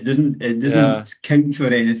 isn't it? It doesn't count for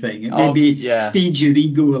anything. It maybe feeds your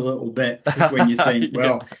ego a little bit when you think,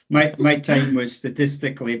 well, my time was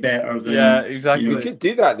statistically better than. Yeah, exactly. We could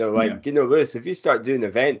do that though, Lewis. If you start doing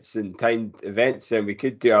events and timed events, then we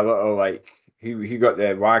could do a little like who got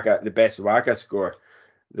the best WAGA score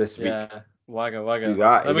this week. Wagga. Do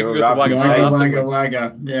that. Then we can go to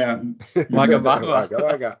Wagga. Yeah.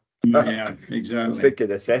 Wagga. Yeah, exactly. I'm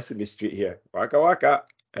thinking of Sesame Street here. Wagga.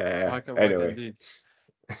 Anyway. Indeed.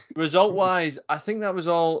 Result-wise, I think that was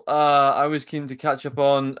all I was keen to catch up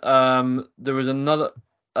on. There was another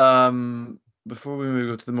before we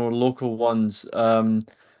go to the more local ones.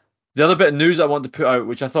 The other bit of news I want to put out,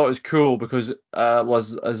 which I thought was cool because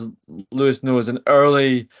was, as Lewis knows, an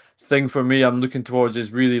early thing for me I'm looking towards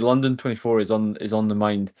is really London 24 is on the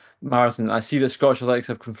mind. Marathon. I see that Scottish Athletics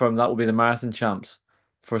have confirmed that will be the marathon champs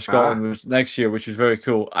for Scotland next year, which is very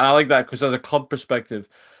cool. And I like that because as a club perspective,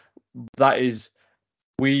 that is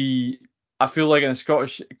I feel like in a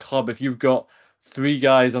Scottish club, if you've got 3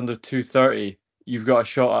 guys under 230, you've got a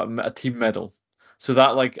shot at a team medal. So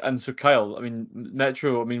Kyle, I mean,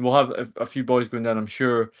 Metro, I mean, we'll have a few boys going down, I'm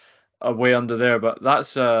sure, way under there, but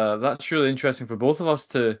that's really interesting for both of us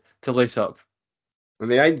to lace up. I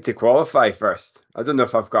mean, I need to qualify first. I don't know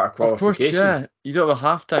if I've got a qualification. Of course, yeah. You don't have a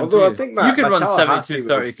half time. Although I think you can run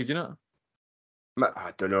 72:30, could you not?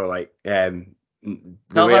 I don't know, like the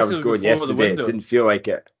way I was going yesterday, it didn't feel like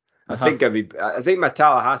it. I think my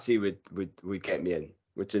Tallahassee would get me in,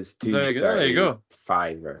 which is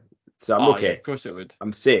 2:35. So I'm okay. Yeah, of course it would.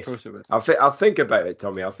 I'm safe. Of course it would. I'll think about it,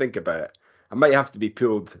 Tommy. I'll think about it. I might have to be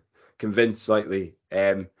convinced slightly.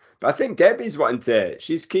 But I think Debbie's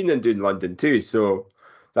she's keen on doing London too. So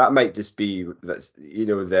that might just be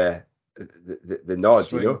the nod,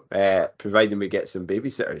 providing we get some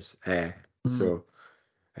babysitters. So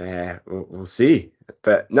we'll see.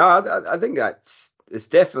 But no, I think it's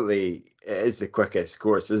definitely. It is the quickest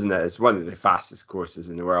course, isn't it? It's one of the fastest courses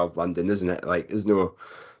in the world, London, isn't it? Like there's no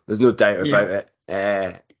doubt about it.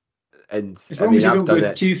 And as long as you don't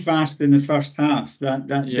go too fast in the first half, that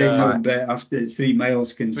big little bit after 3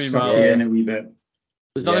 miles can suck you in a wee bit.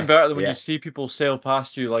 There's nothing better than when you see people sail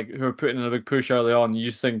past you, like who are putting in a big push early on, and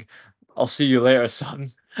you think, "I'll see you later, son,"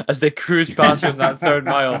 as they cruise past you in that 3rd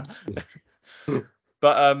mile.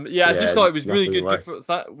 But I just thought it was really good.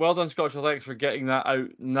 Well done, Scottish Athletics, for getting that out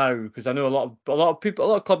now, because I know a lot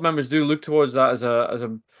of club members do look towards that as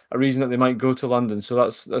a reason that they might go to London. So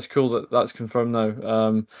that's cool that's confirmed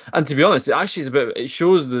now. And to be honest, it actually is it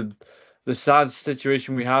shows the sad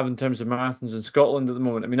situation we have in terms of marathons in Scotland at the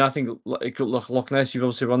moment. I mean, I think Loch Ness, you've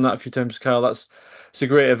obviously run that a few times, Kyle. It's a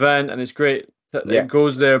great event and it's great that it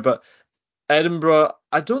goes there. But Edinburgh,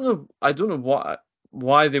 I don't know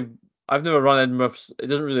why they. I've never run Edinburgh. It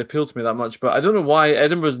doesn't really appeal to me that much, but I don't know why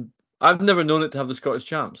I've never known it to have the Scottish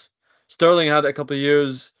champs. Stirling had it a couple of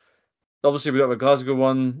years. Obviously, we don't have a Glasgow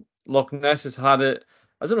one. Loch Ness has had it.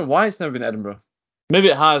 I don't know why it's never been Edinburgh. Maybe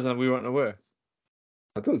it has, and we weren't aware.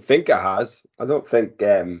 I don't think it has. I don't think.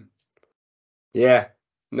 No,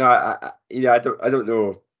 I don't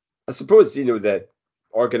know. I suppose the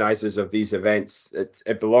organisers of these events.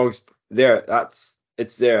 It belongs there.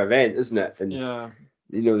 It's their event, isn't it? And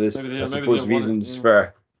there's I suppose reasons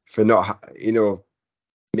for not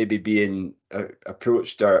maybe being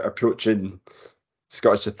approached or approaching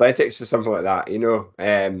Scottish Athletics or something like that.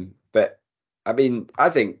 But I mean, I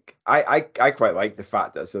think I quite like the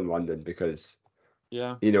fact that it's in London because you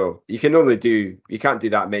can't do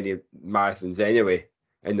that many marathons anyway,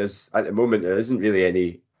 and at the moment there isn't really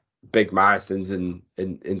any big marathons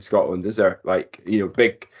in Scotland, is there? Like,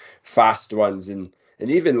 big fast ones, and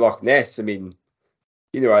even Loch Ness. I mean,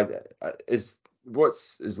 is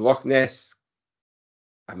Loch Ness?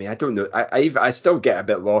 I mean, I don't know. I still get a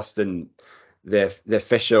bit lost in the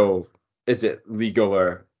official. Is it legal,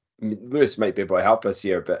 or I mean, Lewis might be able to help us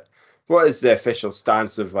here, but what is the official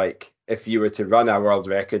stance of, like, if you were to run a world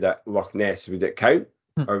record at Loch Ness, would it count,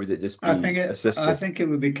 or would it just be assisted? I think it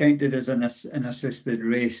would be counted as an assisted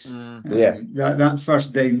race. Yeah. That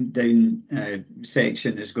first down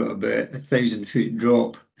section has got about 1,000-foot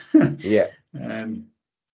drop. Yeah. And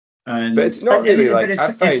but it's not really like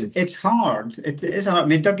it's hard. It is hard. I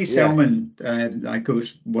mean, Dougie Selman, I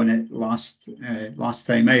coach, won it last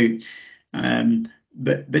time out.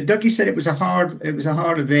 But Dougie said it was a hard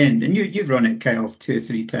event, and you've run it, Kyle, 2 or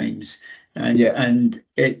 3 times, and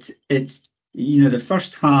it's the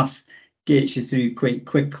first half gets you through quite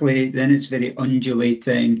quickly. Then it's very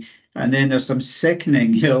undulating, and then there's some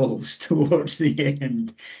sickening hills towards the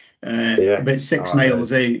end. About 6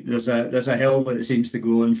 miles out, there's a hill that seems to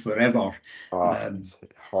go on forever. It's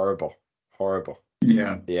horrible.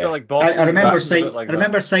 Yeah. Like I remember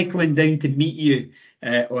cycling down to meet you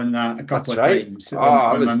on that a couple of times.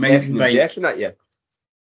 I was jeffing at you.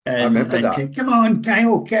 I remember that. Come on,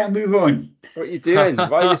 Kyle, can't move on. What are you doing?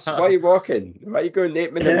 Why are you walking? Why are you going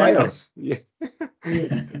 8 minute miles?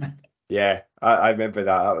 Yeah, I remember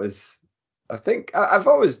that. That was. I think I've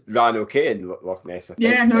always ran okay in Loch Ness. I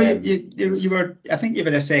think. Yeah, no, you were. I think you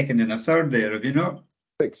were a second and a third there, have you not?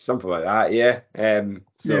 I think something like that. Yeah.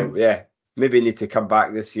 Maybe need to come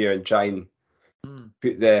back this year and try and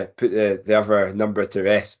put the other number to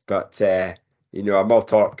rest. But I'm all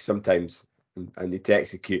talk sometimes. I need to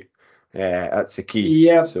execute. That's the key.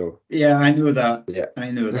 Yeah. So yeah, I know that. Yeah,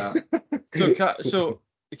 I know that. So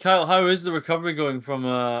Kyle, how is the recovery going from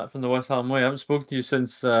the West Ham way? I haven't spoken to you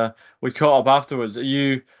since we caught up afterwards. Are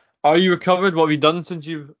you recovered? What have you done since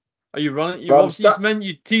are you running?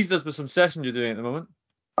 You teased us with some sessions you're doing at the moment.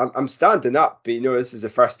 I'm standing up, but this is the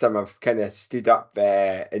first time I've kind of stood up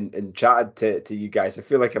and chatted to you guys. I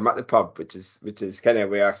feel like I'm at the pub, which is kind of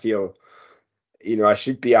where I feel, I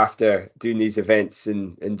should be after doing these events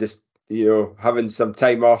and just having some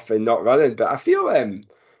time off and not running. But I feel I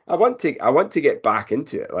want to get back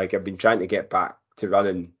into it. Like, I've been trying to get back to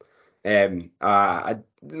running. My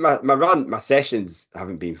sessions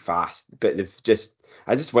haven't been fast, but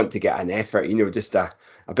I just want to get an effort, just a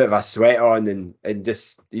bit of a sweat on, and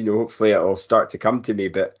just, hopefully it'll start to come to me.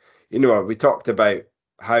 But we talked about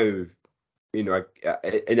how, in a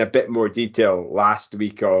bit more detail last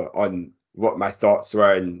week on what my thoughts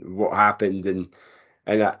were and what happened, and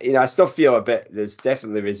I still feel there's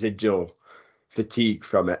definitely residual fatigue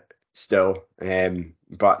from it still,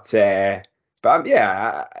 but I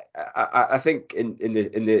think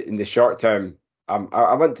in the short term,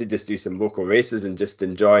 I want to just do some local races and just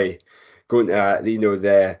enjoy going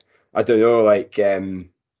to I don't know, like,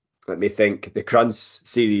 let me think, the Crunch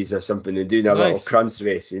series or something, and doing a little Crunch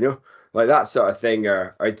race, like that sort of thing,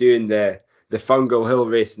 or doing the fungal hill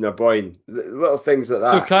race in a Boyne, little things like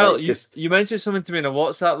that. So Kyle, like you mentioned something to me in a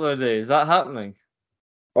WhatsApp the other day. Is that happening?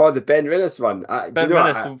 Oh, the Ben Rinnes one.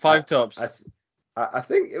 The 5 tops. I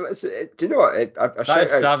think it was. Do you know what? I shout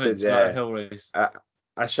is out savage, to that hill race. I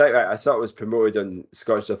shout out. I saw it was promoted on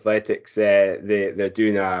Scottish Athletics. They're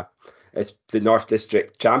doing it's the North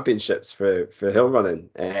District Championships for hill running.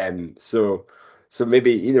 So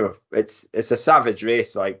maybe it's a savage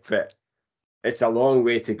race, like, but it's a long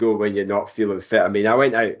way to go when you're not feeling fit. I mean, I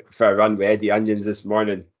went out for a run with Eddie Onions this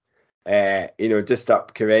morning. Just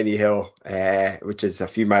up Careni Hill, which is a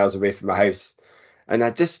few miles away from my house. And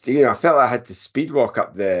I just, I felt I had to speed walk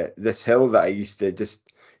up this hill that I used to just,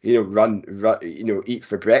 run, eat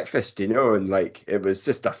for breakfast, and like, it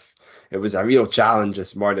was a real challenge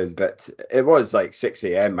this morning, but it was like 6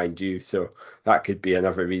 a.m. mind you, so that could be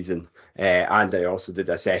another reason. And I also did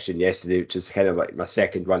a session yesterday, which is kind of like my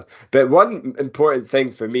second one. But one important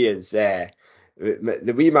thing for me is the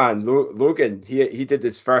wee man Logan. He did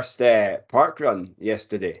his first park run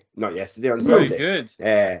yesterday. Not yesterday, on Sunday. Very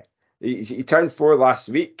good. He turned 4 last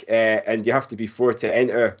week, and you have to be 4 to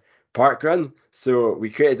enter park run. So we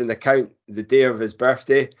created an account the day of his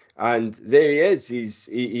birthday, and there he is.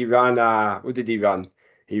 He ran what did he run?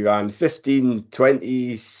 He ran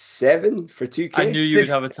 15:27 for 2K. I knew you would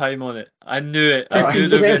have a time on it. I knew it. I knew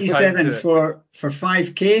there would be a time to it. for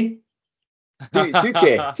 5K.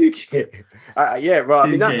 2K. Yeah, well, 2K. I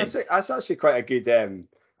mean, that's actually quite a good benchmark,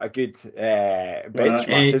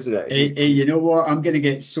 isn't it? Hey, you know what? I'm going to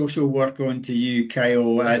get social work onto you,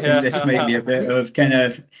 Kyle. I think this might be a bit of kind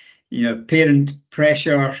of, parent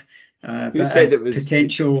pressure. Who said but it was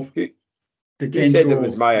potential who said it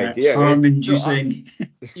was my idea? harm-inducing.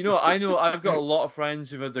 I know I've got a lot of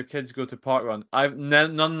friends who've had their kids go to parkrun.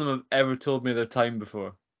 None of them have ever told me their time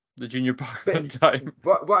before, the junior parkrun time.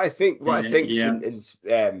 What I think, Yeah.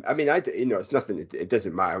 I mean, it's nothing. It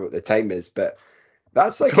doesn't matter what the time is, but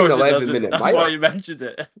that's like Of an course it 11-minute doesn't. That's mile. why you mentioned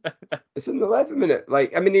it. It's an 11-minute.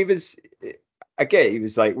 Like, I mean, he was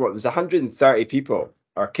like, what, there's 130 people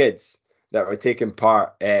or kids that were taking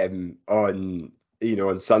part on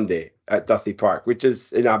Sunday at Duthie Park, which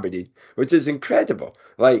is in Aberdeen, which is incredible.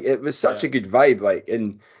 Like, it was such a good vibe. Like,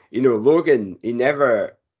 and Logan,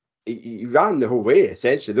 he ran the whole way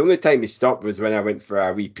essentially. The only time he stopped was when I went for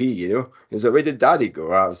a wee pee. He's like, "Where did Daddy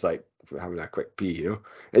go?" I was like, having a quick pee.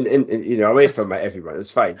 And away from everyone.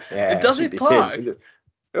 It's fine. In I Duthie shouldn't be saying. Park.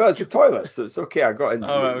 Well, it's a toilet, so it's okay. I got in.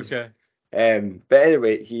 All right, okay. But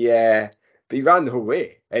anyway, he ran the whole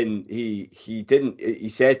way, and he didn't. He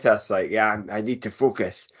said to us like, "Yeah, I need to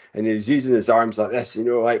focus," and he was using his arms like this,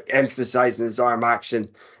 like emphasizing his arm action.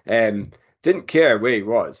 Didn't care where he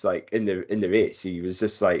was, like in the race. He was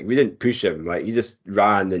just like, we didn't push him. Like, he just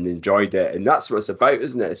ran and enjoyed it, and that's what it's about,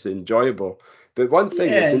 isn't it? It's enjoyable. But one thing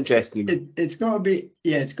that's interesting, it's got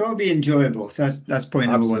to be enjoyable. So that's point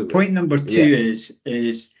number one. absolutely, Point number two yeah,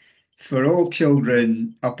 is for all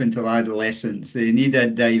children up until adolescence, they need a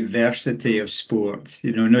diversity of sports.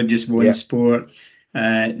 Not just one yeah, sport.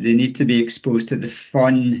 They need to be exposed to the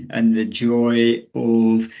fun and the joy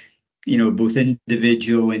of both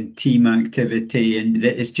individual and team activity, and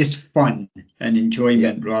it's just fun and yeah.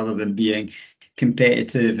 enjoyment rather than being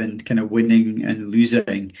competitive and kind of winning and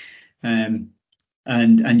losing. And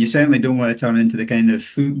you certainly don't want to turn into the kind of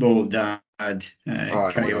football dad, Oh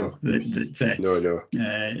no, Kyle, that no,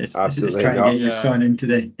 is absolutely trying to get not. his Yeah. son into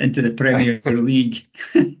the Premier League.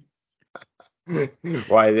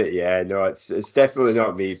 Yeah, no, it's definitely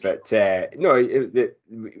not me. But no,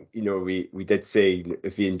 we did say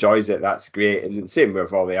if he enjoys it, that's great. And the same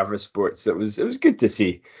with all the other sports. It was good to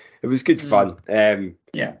see. It was good fun.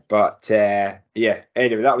 Yeah. But yeah.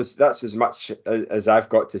 Anyway, that's as much as I've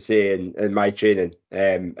got to say in my training.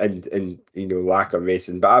 And lack of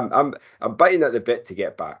racing. But I'm biting at the bit to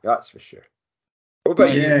get back. That's for sure. What about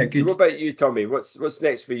Nice. you? Yeah, So good. what about you, Tommy? What's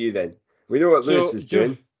next for you then? We know what Lewis So, is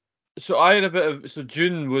doing. I had a bit of. So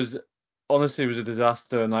June was honestly was a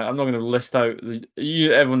disaster, and I'm not going to list out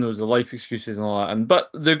everyone knows the life excuses and all that. But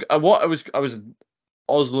what I was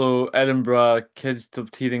Oslo, Edinburgh, kids to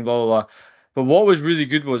teething, blah blah blah. But what was really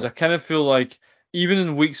good was I kind of feel like even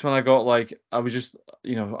in weeks when I got like I was just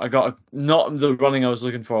I got not the running I was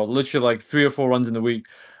looking for, literally like 3 or 4 runs in the week.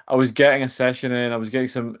 I was getting a session in, I was getting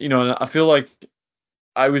some, and I feel like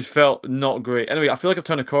I was felt not great. Anyway, I feel like I've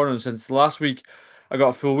turned a corner since last week. I got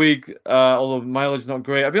a full week, although mileage not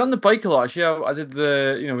great. I've been on the bike a lot. Actually, I did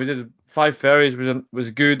we did 5 ferries, was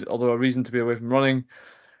good, although a reason to be away from running.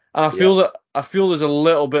 And Yeah, I feel there's a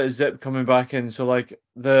little bit of zip coming back in. So like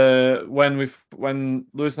when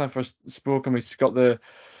Lewis and I first spoke and we got the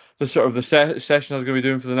sort of the session I was going to be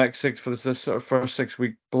doing for the next this sort of first 6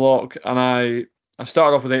 week block, and I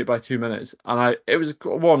started off with 8 by 2 minutes, and it was a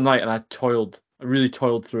warm night, and I really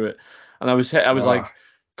toiled through it, and I was oh, like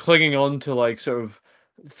clinging on to like sort of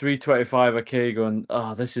 3:25 a k, going,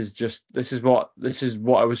 oh, this is what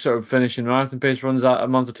I was sort of finishing marathon pace runs at a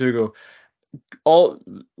month or two ago. All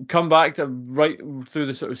come back to right through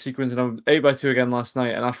the sort of sequence, and I'm 8 by 2 again last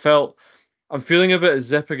night, and I'm feeling a bit of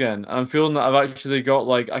zip again, and I'm feeling that I've actually got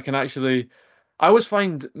like I can actually. I always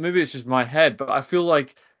find maybe it's just my head, but I feel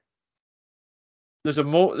like there's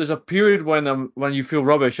a period when you feel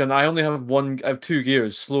rubbish, and I only have I have 2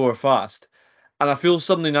 gears, slow or fast, and I feel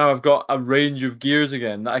suddenly now I've got a range of gears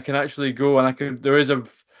again that I can actually go, and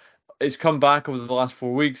it's come back over the last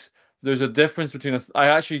 4 weeks. There's a difference between I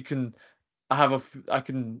actually can. I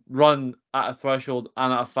can run at a threshold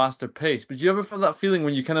and at a faster pace. But do you ever feel that feeling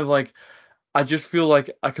when you kind of like I just feel like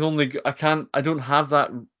I don't have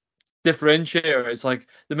that differentiator. It's like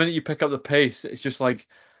the minute you pick up the pace, it's just like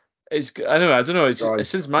I don't know. it's It's gone.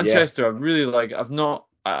 since Yeah, Manchester, I've really like I've not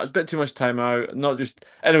a bit too much time out. Not just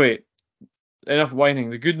anyway. Enough whining.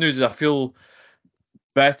 The good news is I feel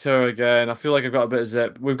better again. I feel like I've got a bit of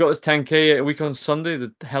zip. We've got this 10k a week on Sunday,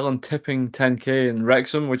 the Helen Tipping 10k in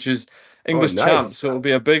Wrexham, which is oh, English champ, nice. so it'll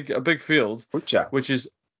be a big field, Ucha. which is,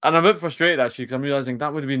 and I'm a bit frustrated actually because I'm realizing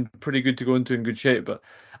that would have been pretty good to go into in good shape, but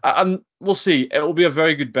we'll see. It will be a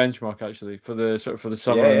very good benchmark actually for the for the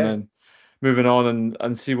summer, Yeah, and yeah. then moving on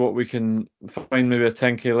and see what we can find maybe a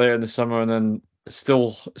 10k later in the summer, and then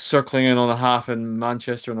still circling in on a half in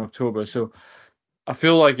Manchester in October. So I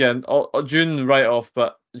feel like June right off,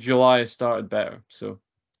 but July started better, so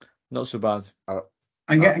not so bad.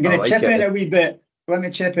 I'm going to chip in it. a wee bit. Let me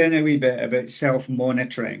chip in a wee bit about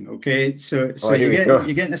self-monitoring. Okay, so Here we you're go.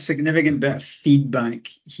 getting a significant bit of feedback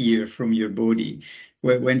here from your body.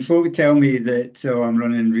 When folk tell me that, oh, I'm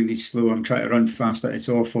running really slow, I'm trying to run faster, it's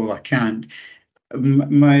awful, I can't.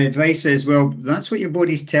 My advice is, well, that's what your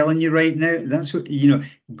body's telling you right now. That's what,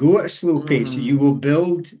 go at a slow pace. You will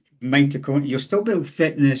build mitochondria. You'll still build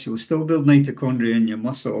fitness. You'll still build mitochondria in your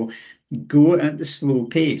muscle. Go at the slow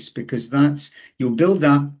pace, because you'll build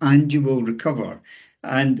that and you will recover.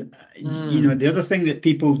 And, the other thing that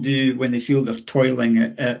people do when they feel they're toiling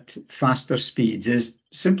at faster speeds is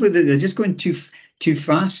simply that they're just going too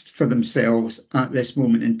fast for themselves at this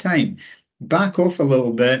moment in time. Back off a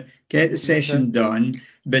little bit, get the session done,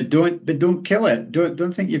 but don't kill it.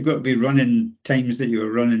 Don't think you've got to be running times that you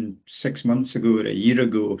were running 6 months ago or a year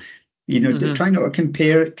ago. Try not to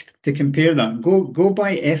compare that. Go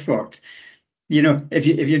by effort. If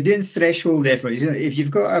you're doing threshold effort, if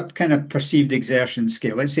you've got a kind of perceived exertion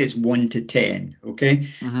scale, let's say it's 1 to 10, okay?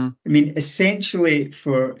 I mean, essentially if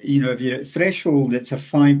you're at threshold, it's a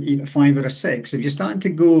 5 or a 6. If you're starting to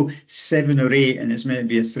go 7 or 8 and it's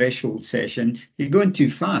maybe a threshold session, you're going too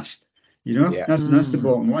fast. That's the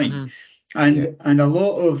bottom line. And a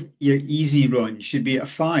lot of your easy runs should be a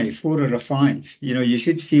 4 or a 5. You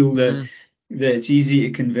should feel that it's easy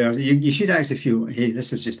to convert. You should actually feel, hey,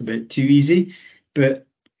 this is just a bit too easy, but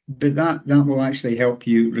that will actually help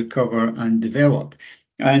you recover and develop.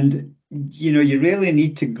 And you really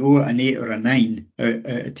need to go at an 8 or a 9 out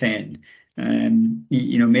of 10.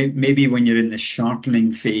 Maybe when you're in the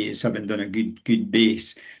sharpening phase, having done a good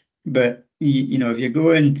base. But if you're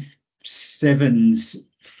going 7s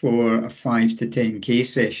for a 5 to 10k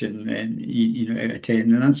session, then out of 10,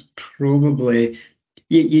 then that's probably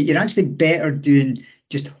you're actually better doing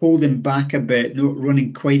just holding back a bit, not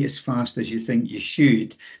running quite as fast as you think you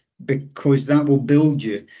should, because that will build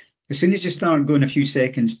you. As soon as you start going a few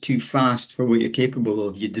seconds too fast for what you're capable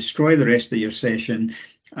of, you destroy the rest of your session,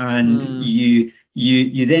 and you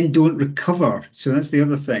then don't recover. So that's the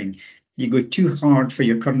other thing. You go too hard for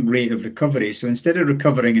your current rate of recovery. So instead of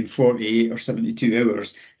recovering in 48 or 72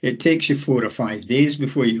 hours, it takes you 4 or 5 days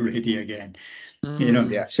before you're ready again. So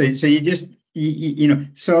you just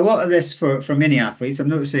so a lot of this for many athletes, I'm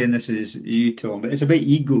not saying this is you, Tom, but it's about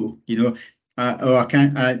ego. I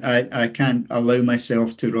can't allow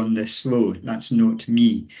myself to run this slow. That's not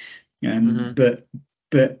me. But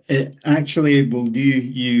it actually will do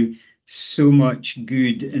you so much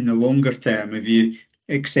good in the longer term if you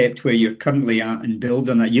accept where you're currently at and build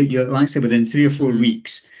on that. You're actually within 3 or 4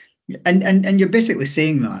 weeks, and you're basically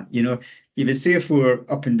saying that you've had 3 or 4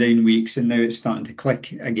 up and down weeks, and now it's starting to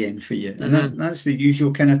click again for you, and that's the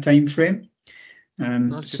usual kind of time frame.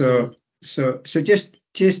 So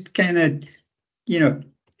just kind of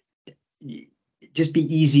just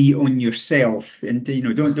be easy on yourself, and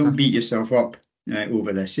don't beat yourself up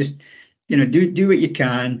over this. Just do what you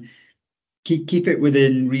can. Keep it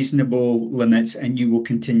within reasonable limits, and you will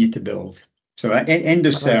continue to build. So end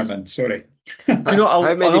of sermon. Sorry.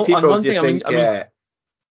 How many people do you think?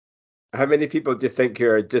 How many people do you think who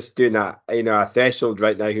are just doing a threshold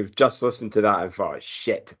right now who've just listened to that and thought,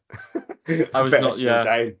 shit, I was not. slow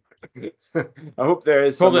down. I hope there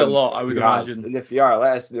is probably a lot. I would has. imagine. And if you are,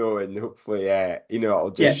 let us know, and hopefully,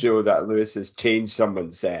 it'll just show that Lewis has changed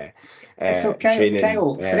someone's So training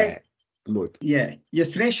Kyle, mode. Yeah, your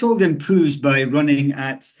threshold improves by running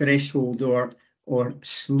at threshold or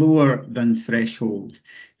slower than threshold.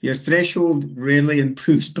 Your threshold rarely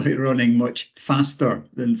improves by running much faster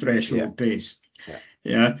than threshold pace.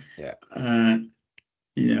 I'm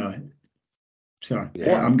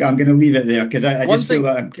going to leave it there, because I just feel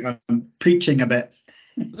that I'm preaching a bit.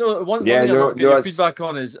 No, one thing I'd love to get your feedback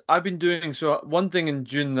on is I've been doing one thing in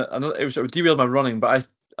June that I know it was sort of derailed my running, but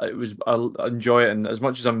I enjoy it, and as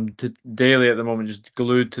much as I'm daily at the moment just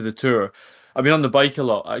glued to the tour, I've been on the bike a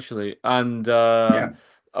lot actually, and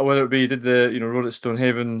whether it be did the road at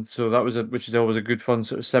Stonehaven, so that was which is always a good fun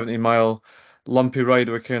sort of 70-mile lumpy ride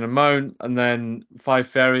over Cairn Mount, and then 5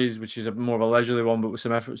 Ferries, which is more of a leisurely one, but with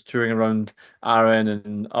some efforts touring around Arran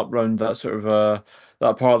and up round that sort of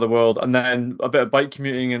that part of the world, and then a bit of bike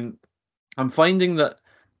commuting. And I'm finding that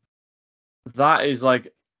is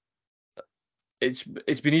like it's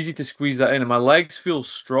been easy to squeeze that in, and my legs feel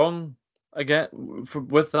strong again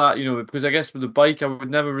with that, because I guess with the bike I would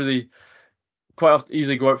never really quite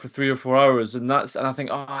easily go out for 3 or 4 hours, and I think,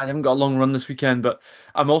 I haven't got a long run this weekend, but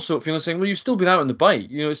I'm also feeling saying, well, you've still been out on the bike,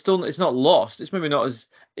 it's not lost. It's maybe not as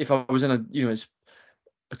if I was in a, it's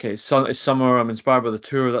okay, it's summer, I'm inspired by the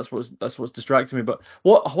tour, that's what's distracting me. But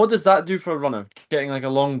what does that do for a runner, getting like a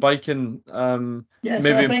long biking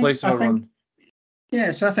maybe in place of a run?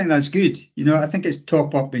 Yeah, so I think that's good. I think it's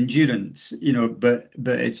top up endurance, but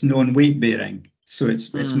it's non-weight bearing. So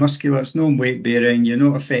it's muscular, it's non-weight bearing. You're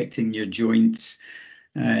not affecting your joints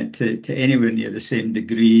to anywhere near the same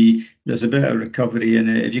degree. There's a bit of recovery in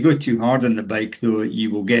it. If you go too hard on the bike, though, you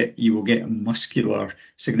will get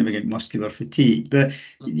significant muscular fatigue. But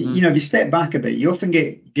if you step back a bit, you often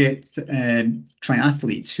get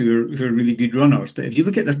triathletes who are really good runners. But if you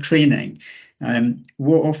look at their training,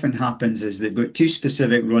 what often happens is they've got two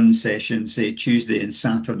specific run sessions, say Tuesday and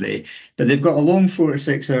Saturday, but they've got a long 4 to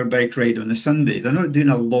 6 hour bike ride on the Sunday. They're not doing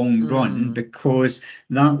a long run because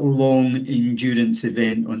that long endurance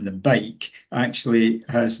event on the bike actually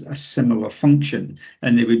has a similar function,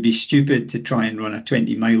 and they would be stupid to try and run a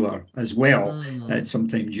 20 miler as well at some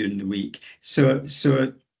time during the week. So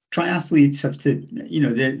triathletes have to,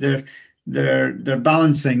 they're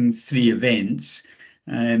balancing three events.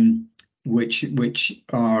 Which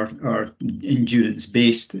are endurance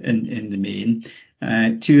based in the main.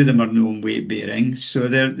 Two of them are non-weight bearing, so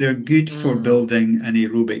they're good for building an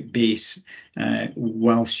aerobic base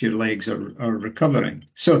whilst your legs are recovering.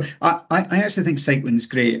 So I actually think cycling's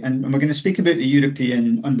great, and we're going to speak about the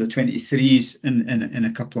European under 23s in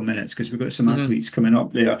a couple of minutes, because we've got some athletes coming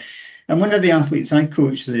up there. And one of the athletes I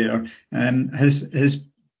coach there has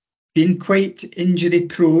been quite injury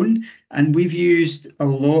prone, and we've used a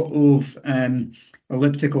lot of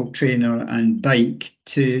elliptical trainer and bike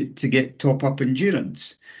to get top up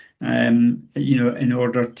endurance, in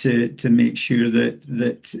order to make sure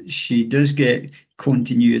that she does get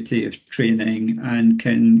continuity of training and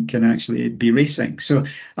can actually be racing. So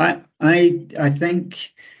I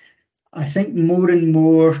think more and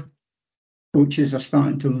more coaches are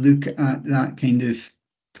starting to look at that kind of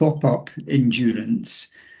top up endurance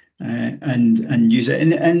and use it.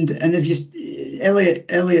 And if you,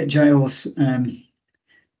 Elliot Giles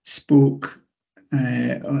spoke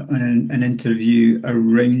on an interview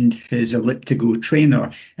around his Elliptigo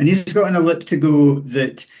trainer, and he's got an Elliptigo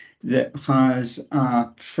that has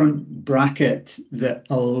a front bracket that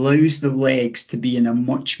allows the legs to be in a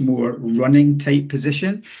much more running type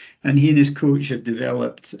position. And he and his coach have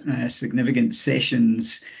developed significant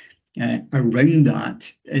sessions around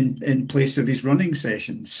that in place of his running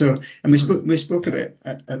sessions. So, and we spoke about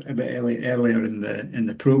Elliot earlier in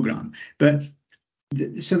the program, but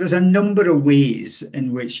so there's a number of ways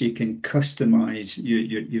in which you can customize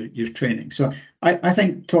your training. So I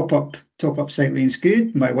think top up cycling is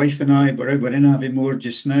good. My wife and I we're in Aviemore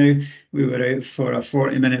just now. We were out for a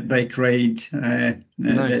 40-minute bike ride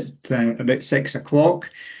nice. At about 6 o'clock.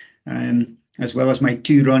 As well as my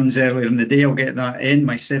 2 runs earlier in the day. I'll get that in,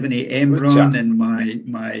 my 7 a.m. run and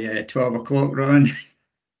my 12 o'clock run.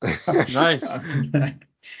 Nice.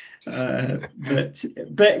 But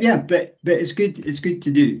it's good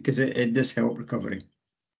to do, because it does help recovery.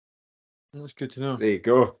 That's good to know. There you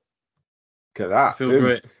go. Look at that. Feel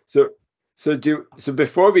great. So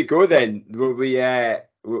before we go then, will we under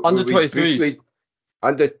 23s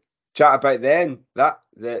under chat about then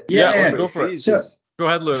go for it. So go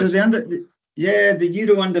ahead, Lewis. So the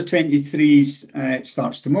Euro under 23s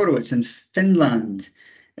starts tomorrow. It's in Finland,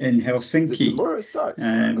 in Helsinki. Tomorrow it starts.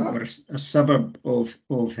 Or a suburb of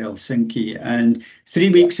Helsinki. And 3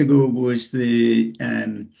 weeks ago was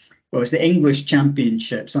it's the English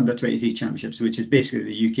Championships, under 23 Championships, which is basically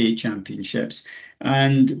the UK Championships.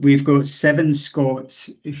 And we've got 7 Scots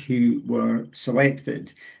who were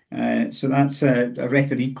selected. So that's a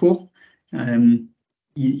record equal, in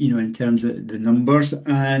terms of the numbers.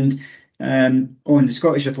 And on the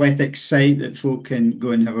Scottish Athletics site that folk can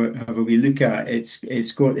go and have a wee look at,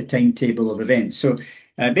 it's got the timetable of events. So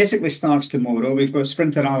basically starts tomorrow. We've got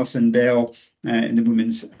sprinter Alison Bell in the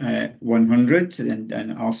women's 100, and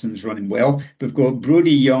Alison's running well. We've got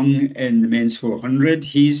Brodie Young in the men's 400.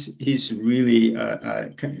 He's really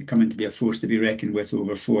coming to be a force to be reckoned with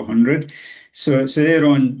over 400. So they're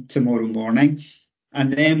on tomorrow morning.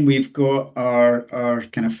 And then we've got our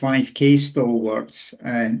kind of 5K stalwarts,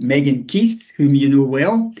 Megan Keith, whom you know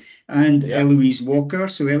well, and Eloise Walker.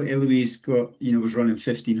 So Eloise was running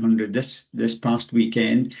 1500 this past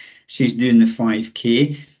weekend. She's doing the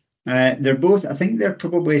 5K. They're both, I think they're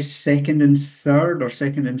probably second and third or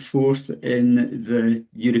second and fourth in the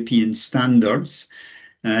European standards.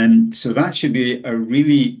 So that should be a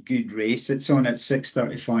really good race. It's on at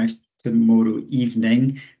 6:35 tomorrow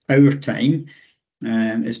evening, our time.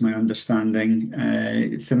 Is my understanding.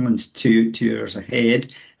 Finland's two hours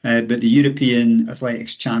ahead, but the European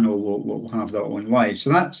Athletics Channel will have that on live.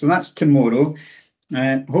 So that's tomorrow.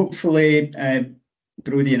 Hopefully,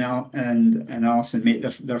 Brodie and Alison make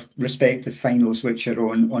their respective finals, which are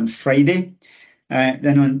on Friday.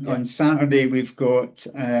 Then on Saturday we've got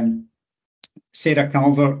Sarah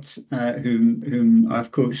Calvert, whom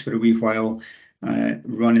I've coached for a wee while,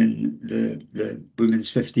 running the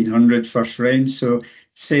women's 1500 first round. So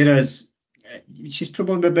Sarah's she's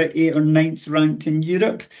probably about 8th or 9th ranked in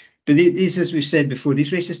Europe. But these, as we've said before,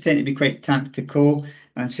 these races tend to be quite tactical.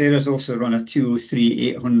 And Sarah's also run a 203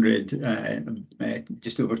 800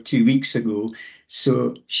 just over 2 weeks ago.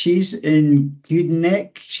 So she's in good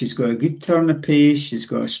nick. She's got a good turn of pace. She's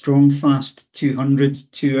got a strong, fast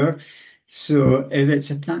 200 to her. So if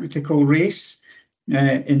it's a tactical race,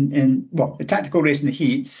 a tactical race in the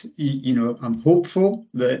heats, I'm hopeful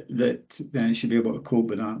that she'll be able to cope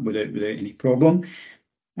with that without any problem.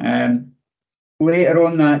 Later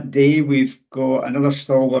on that day, we've got another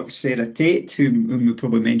stalwart, Sarah Tate, whom we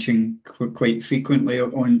probably mention quite frequently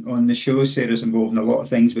on the show. Sarah's involved in a lot of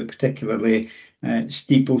things, but particularly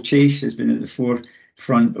steeplechase. Has been at the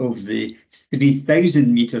forefront of the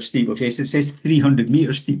 3,000 metre steeplechase. It says 300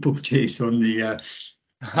 metre steeplechase on the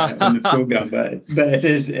programme, but it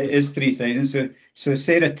is 3,000. So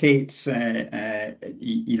Sarah Tate's in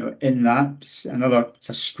that. It's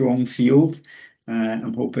a strong field.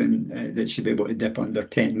 I'm hoping that she'll be able to dip under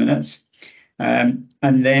 10 minutes. And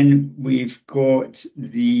then we've got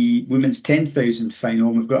the women's 10,000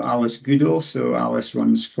 final. We've got Alice Goodall. So Alice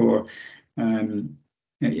runs for Edinburgh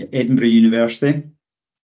University.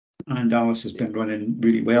 And Alice has been running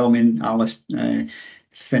really well. I mean, Alice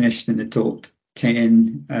finished in the top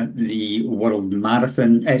 10 at the World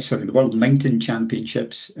Mountain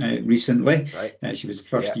Championships recently. Right. She was the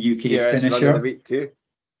first UK finisher. Run of the week too.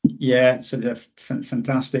 Yeah, so a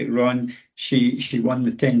fantastic run. She won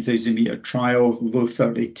the 10,000 metre trial, low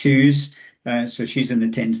 32s. So she's in the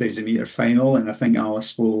 10,000 metre final, and I think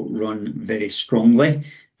Alice will run very strongly.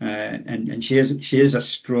 And she is a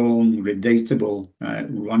strong, redoubtable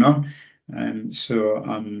runner. So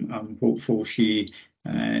I'm hopeful she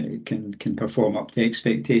can perform up to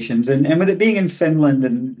expectations. And with it being in Finland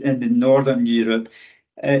and in Northern Europe,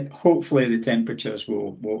 hopefully the temperatures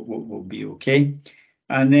will be okay.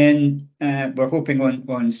 And then we're hoping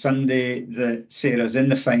on Sunday that Sarah's in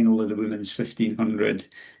the final of the women's 1500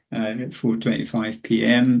 at 4:25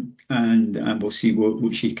 p.m. and we'll see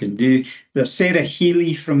what she can do. There's Sarah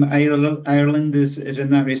Healy from Ireland is in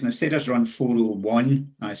that race. Now Sarah's run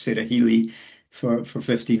 4:01. Sarah Healy for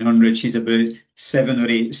 1500. She's about 7 or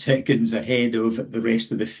 8 seconds ahead of the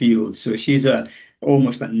rest of the field. So she's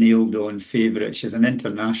almost a nailed-on favourite. She's an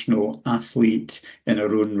international athlete in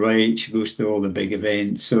her own right. She goes to all the big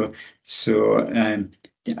events. So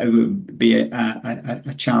it would be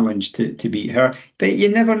a challenge to beat her. But you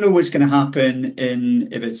never know what's going to happen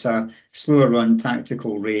if it's a slower run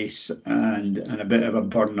tactical race and a bit of a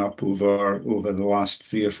burn up over the last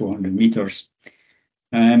 300 or 400 metres.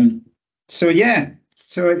 And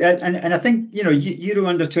I think Euro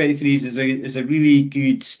under 23s is a really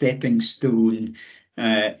good stepping stone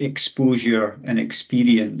exposure and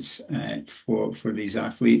experience for these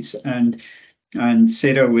athletes. And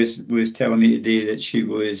Sarah was telling me today that she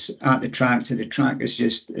was at the track. So the track is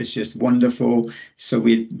just wonderful. So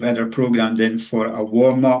we had her programmed in for a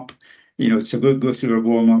warm up. So go through her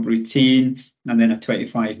warm up routine and then a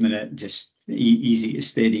 25-minute just easy to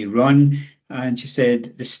steady run. And she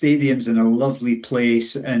said the stadium's in a lovely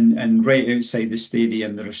place, and right outside the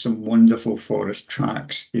stadium there are some wonderful forest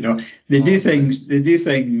tracks. They do things.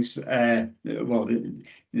 Well,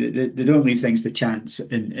 they don't leave things to chance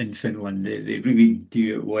in Finland. They really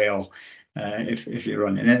do it well if you're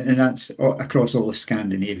running, and that's across all of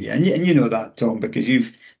Scandinavia. And you know that, Tom, because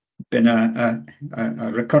you've been a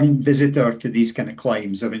recurrent visitor to these kind of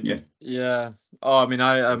climbs, haven't you? Yeah. Oh, I mean,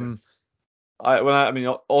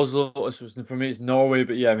 Oslo was for me, it's Norway,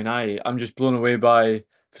 but yeah, I mean, I'm just blown away by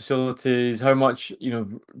facilities, how much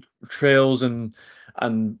trails and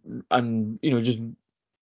just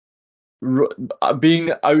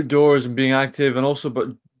being outdoors and being active, and also but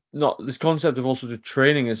not this concept of also just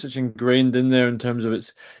training is such ingrained in there in terms of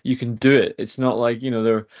you can do it. It's not like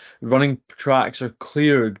their running tracks are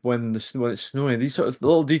cleared when it's snowing. These sort of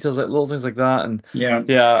little details, like little things like that, and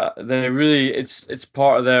they really it's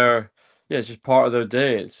part of their. Yeah, it's just part of their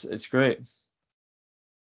day. It's great.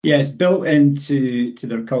 Yeah, it's built into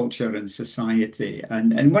their culture and society.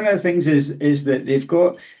 And one of the things is that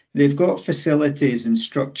they've got facilities and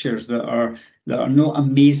structures that are not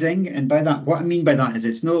amazing. And by that, what I mean by that is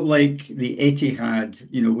it's not like the Etihad,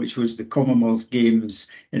 which was the Commonwealth Games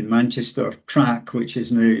in Manchester track, which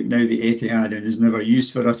is now the Etihad and is never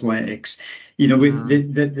used for athletics.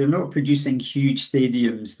 They're not producing huge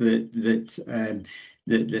stadiums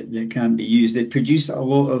that can't be used. They produce a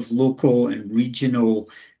lot of local and regional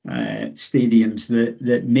stadiums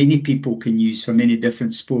that many people can use for many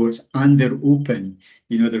different sports, and they're open.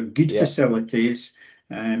 They're good facilities,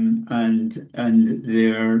 and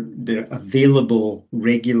they're available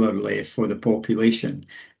regularly for the population,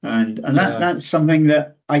 and that's something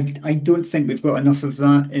that I don't think we've got enough of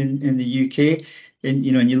that in the UK. And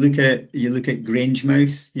and you look at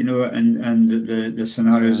Grangemouth, and the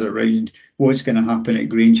scenarios around what's going to happen at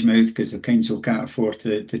Grangemouth because the council can't afford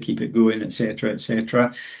to keep it going, etc.,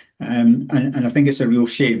 etc. And I think it's a real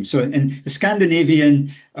shame. So, and the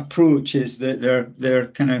Scandinavian approach is that they're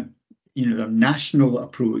kind of their national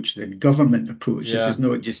approach, their government approach. Yeah. This is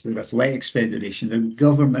not just the athletics federation. Their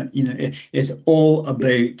government, it's all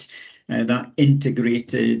about that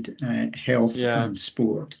integrated health and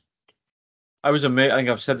sport. I was amazed. I think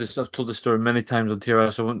I've told this story many times on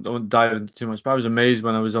TRS. I won't dive into too much, but I was amazed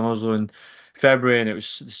when I was in Oslo in February and the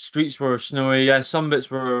streets were snowy. Yeah, some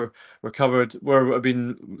bits were covered, have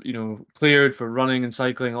been cleared for running and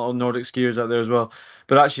cycling. All Nordic skiers out there as well.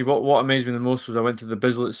 But actually, what amazed me the most was I went to the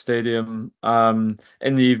Bislett Stadium in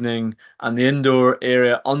the evening, and the indoor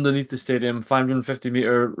area underneath the stadium,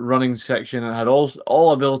 550-meter running section, and had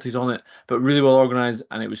all abilities on it, but really well organized,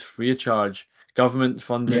 and it was free of charge. Government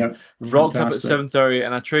funded. Yeah, rocked up at 7:30,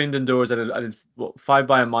 and I trained indoors. I did 5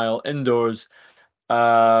 by a mile indoors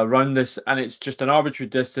around this, and it's just an arbitrary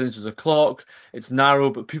distance. There's a clock. It's narrow,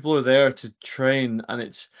 but people are there to train, and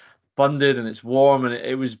it's funded and it's warm, and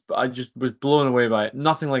I just was blown away by it.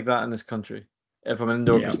 Nothing like that in this country, from an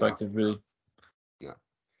indoor perspective, really. Yeah.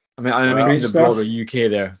 I mean the broader UK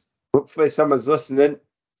there. Hopefully, someone's listening.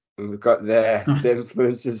 We've got the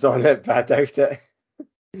influences on it, but I doubt it.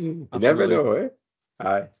 You never know, eh?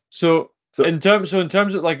 Aye. So in terms of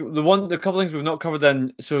like the couple things we've not covered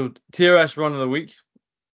then, so TRS run of the week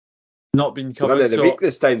not been covered. Run of the week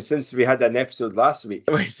this time since we had an episode last week.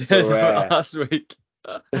 Last week.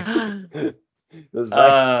 There's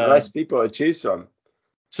less people to choose from.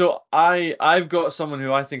 So I've got someone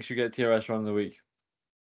who I think should get TRS run of the week.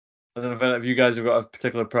 I don't know if you guys have got a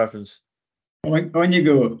particular preference. On you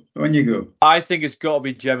go. I think it's got to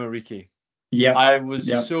be Gemma Ricci. Yeah, I was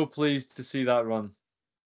so pleased to see that run.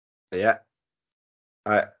 Yeah,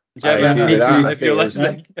 Gemma, if you're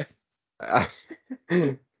listening.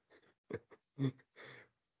 Who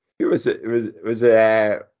was it? Was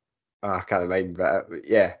it? I can't remember. But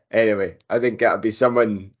yeah. Anyway, I think that'll be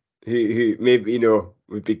someone who maybe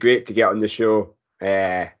would be great to get on the show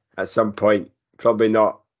at some point. Probably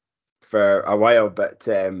not for a while, but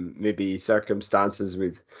maybe circumstances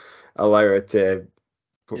would allow her to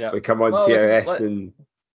hopefully come on TRS and.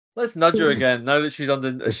 Let's nudge her again now that she's in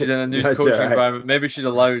a new coaching environment. Maybe she's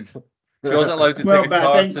allowed. She wasn't allowed to take a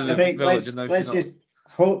car to the village. Let's just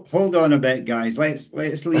hold on a bit, guys.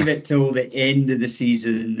 Let's leave it till the end of the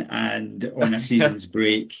season and on a season's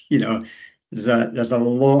break. There's a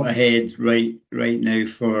lot ahead right now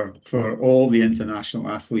for all the international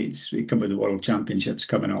athletes. We come with the World Championships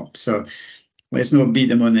coming up, so let's not beat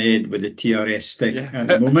them on the head with a TRS stick at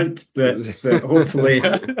the moment. But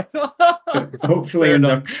hopefully in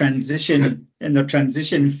their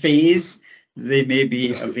transition phase, they may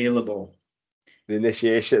be available. The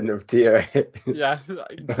initiation of TRS. Yeah.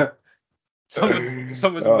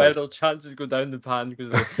 Some of the medal chances go down the pan because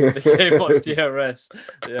they came on TRS.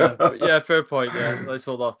 Yeah, fair point. Yeah, let's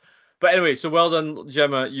hold off. But anyway, so well done,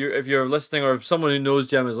 Gemma. If you're listening, or if someone who knows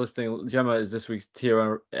Gemma is listening, Gemma is this week's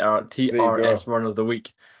TRS run of the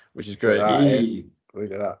week, which is great.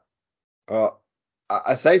 Look at that. Oh,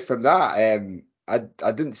 aside from that,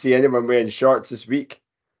 I didn't see anyone wearing shorts this week.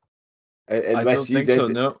 Unless you did.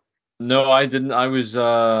 So, no, I didn't. I was.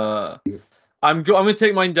 I'm going to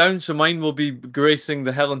take mine down, so mine will be gracing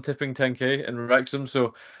the Helen Tipping 10K in Wrexham.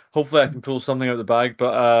 So hopefully I can pull something out of the bag,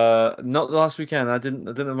 but not the last weekend. I didn't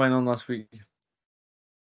have mine on last week.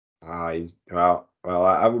 Aye, well,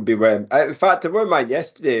 I would be wearing. In fact, I wore mine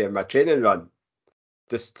yesterday in my training run,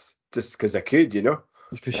 just because I could, Because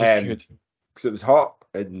you could. Because it was hot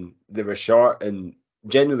and they were short, and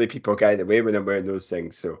generally people get away when I'm wearing those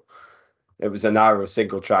things. So it was a narrow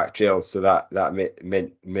single track trail, so that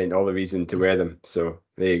meant all the reason to wear them. So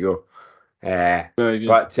there you go. Very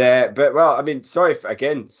good. But well, I mean, sorry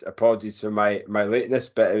again. Apologies for my lateness,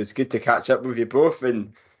 but it was good to catch up with you both,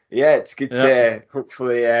 and yeah, it's good to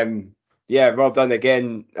hopefully well done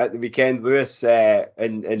again at the weekend, Lewis,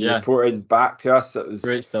 and reporting back to us. It was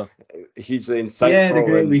great stuff, hugely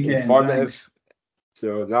insightful and weekend, informative. Thanks.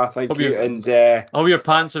 So no, thank you. And all your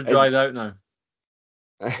pants have dried out now.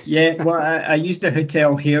 Yeah, well, I used a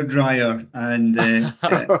hotel hairdryer, and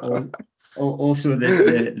Also,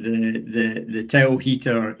 the towel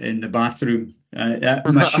heater in the bathroom,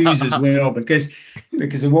 my shoes as well, because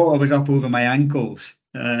the water was up over my ankles.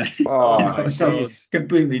 Oh, my I God. was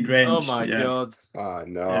completely drenched. Oh my God. Oh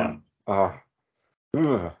no. Yeah. Oh.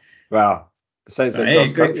 Ugh. Well, it sounds like Hey,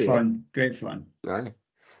 cross great country. fun. Great fun. Aye.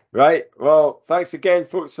 Right. Well, thanks again,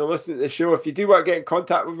 folks, for listening to the show. If you do want to get in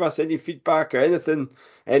contact with us, any feedback or anything,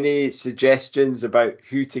 any suggestions about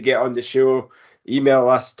who to get on the show, email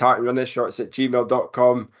us,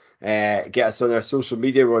 tartanrunnershorts@gmail.com. Get us on our social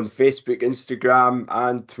media. We're on Facebook, Instagram,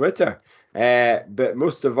 and Twitter. But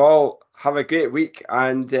most of all, have a great week.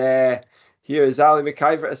 And here is Ali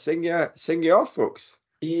McIver to sing you off, folks.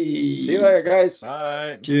 Hey. See you later, guys.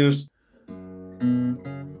 Bye. Cheers.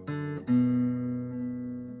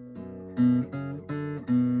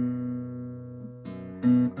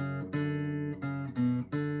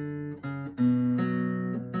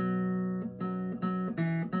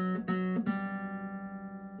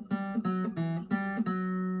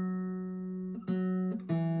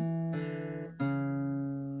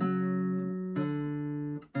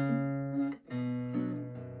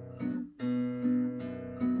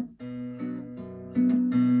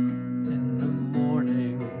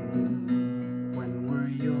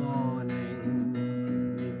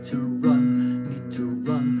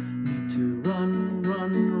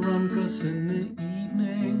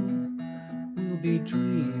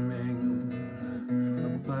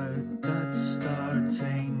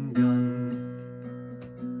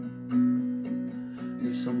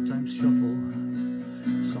 Sometimes shuffle,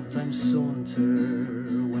 sometimes saunter.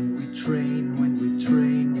 When we train,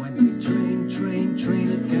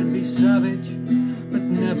 train. It can be savage, but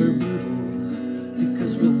never brutal,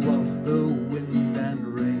 because we love the wind and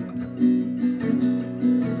rain.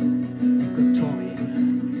 We've got Tommy,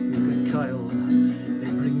 we've got Kyle.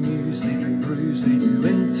 They bring news, they drink brews, they do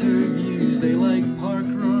interviews. They like park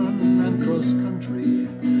run and cross country,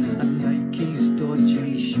 and Nike's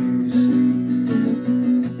dodgy shoes.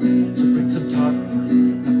 So bring some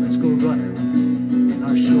tartan and let's go running in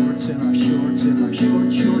our shorts, shorts,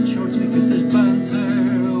 because there's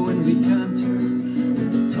banter when we canter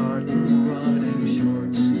with the tartan running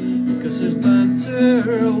shorts. Because there's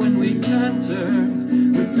banter when we canter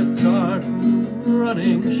with the tartan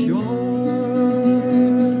running shorts.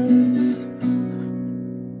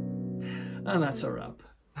 And that's a wrap.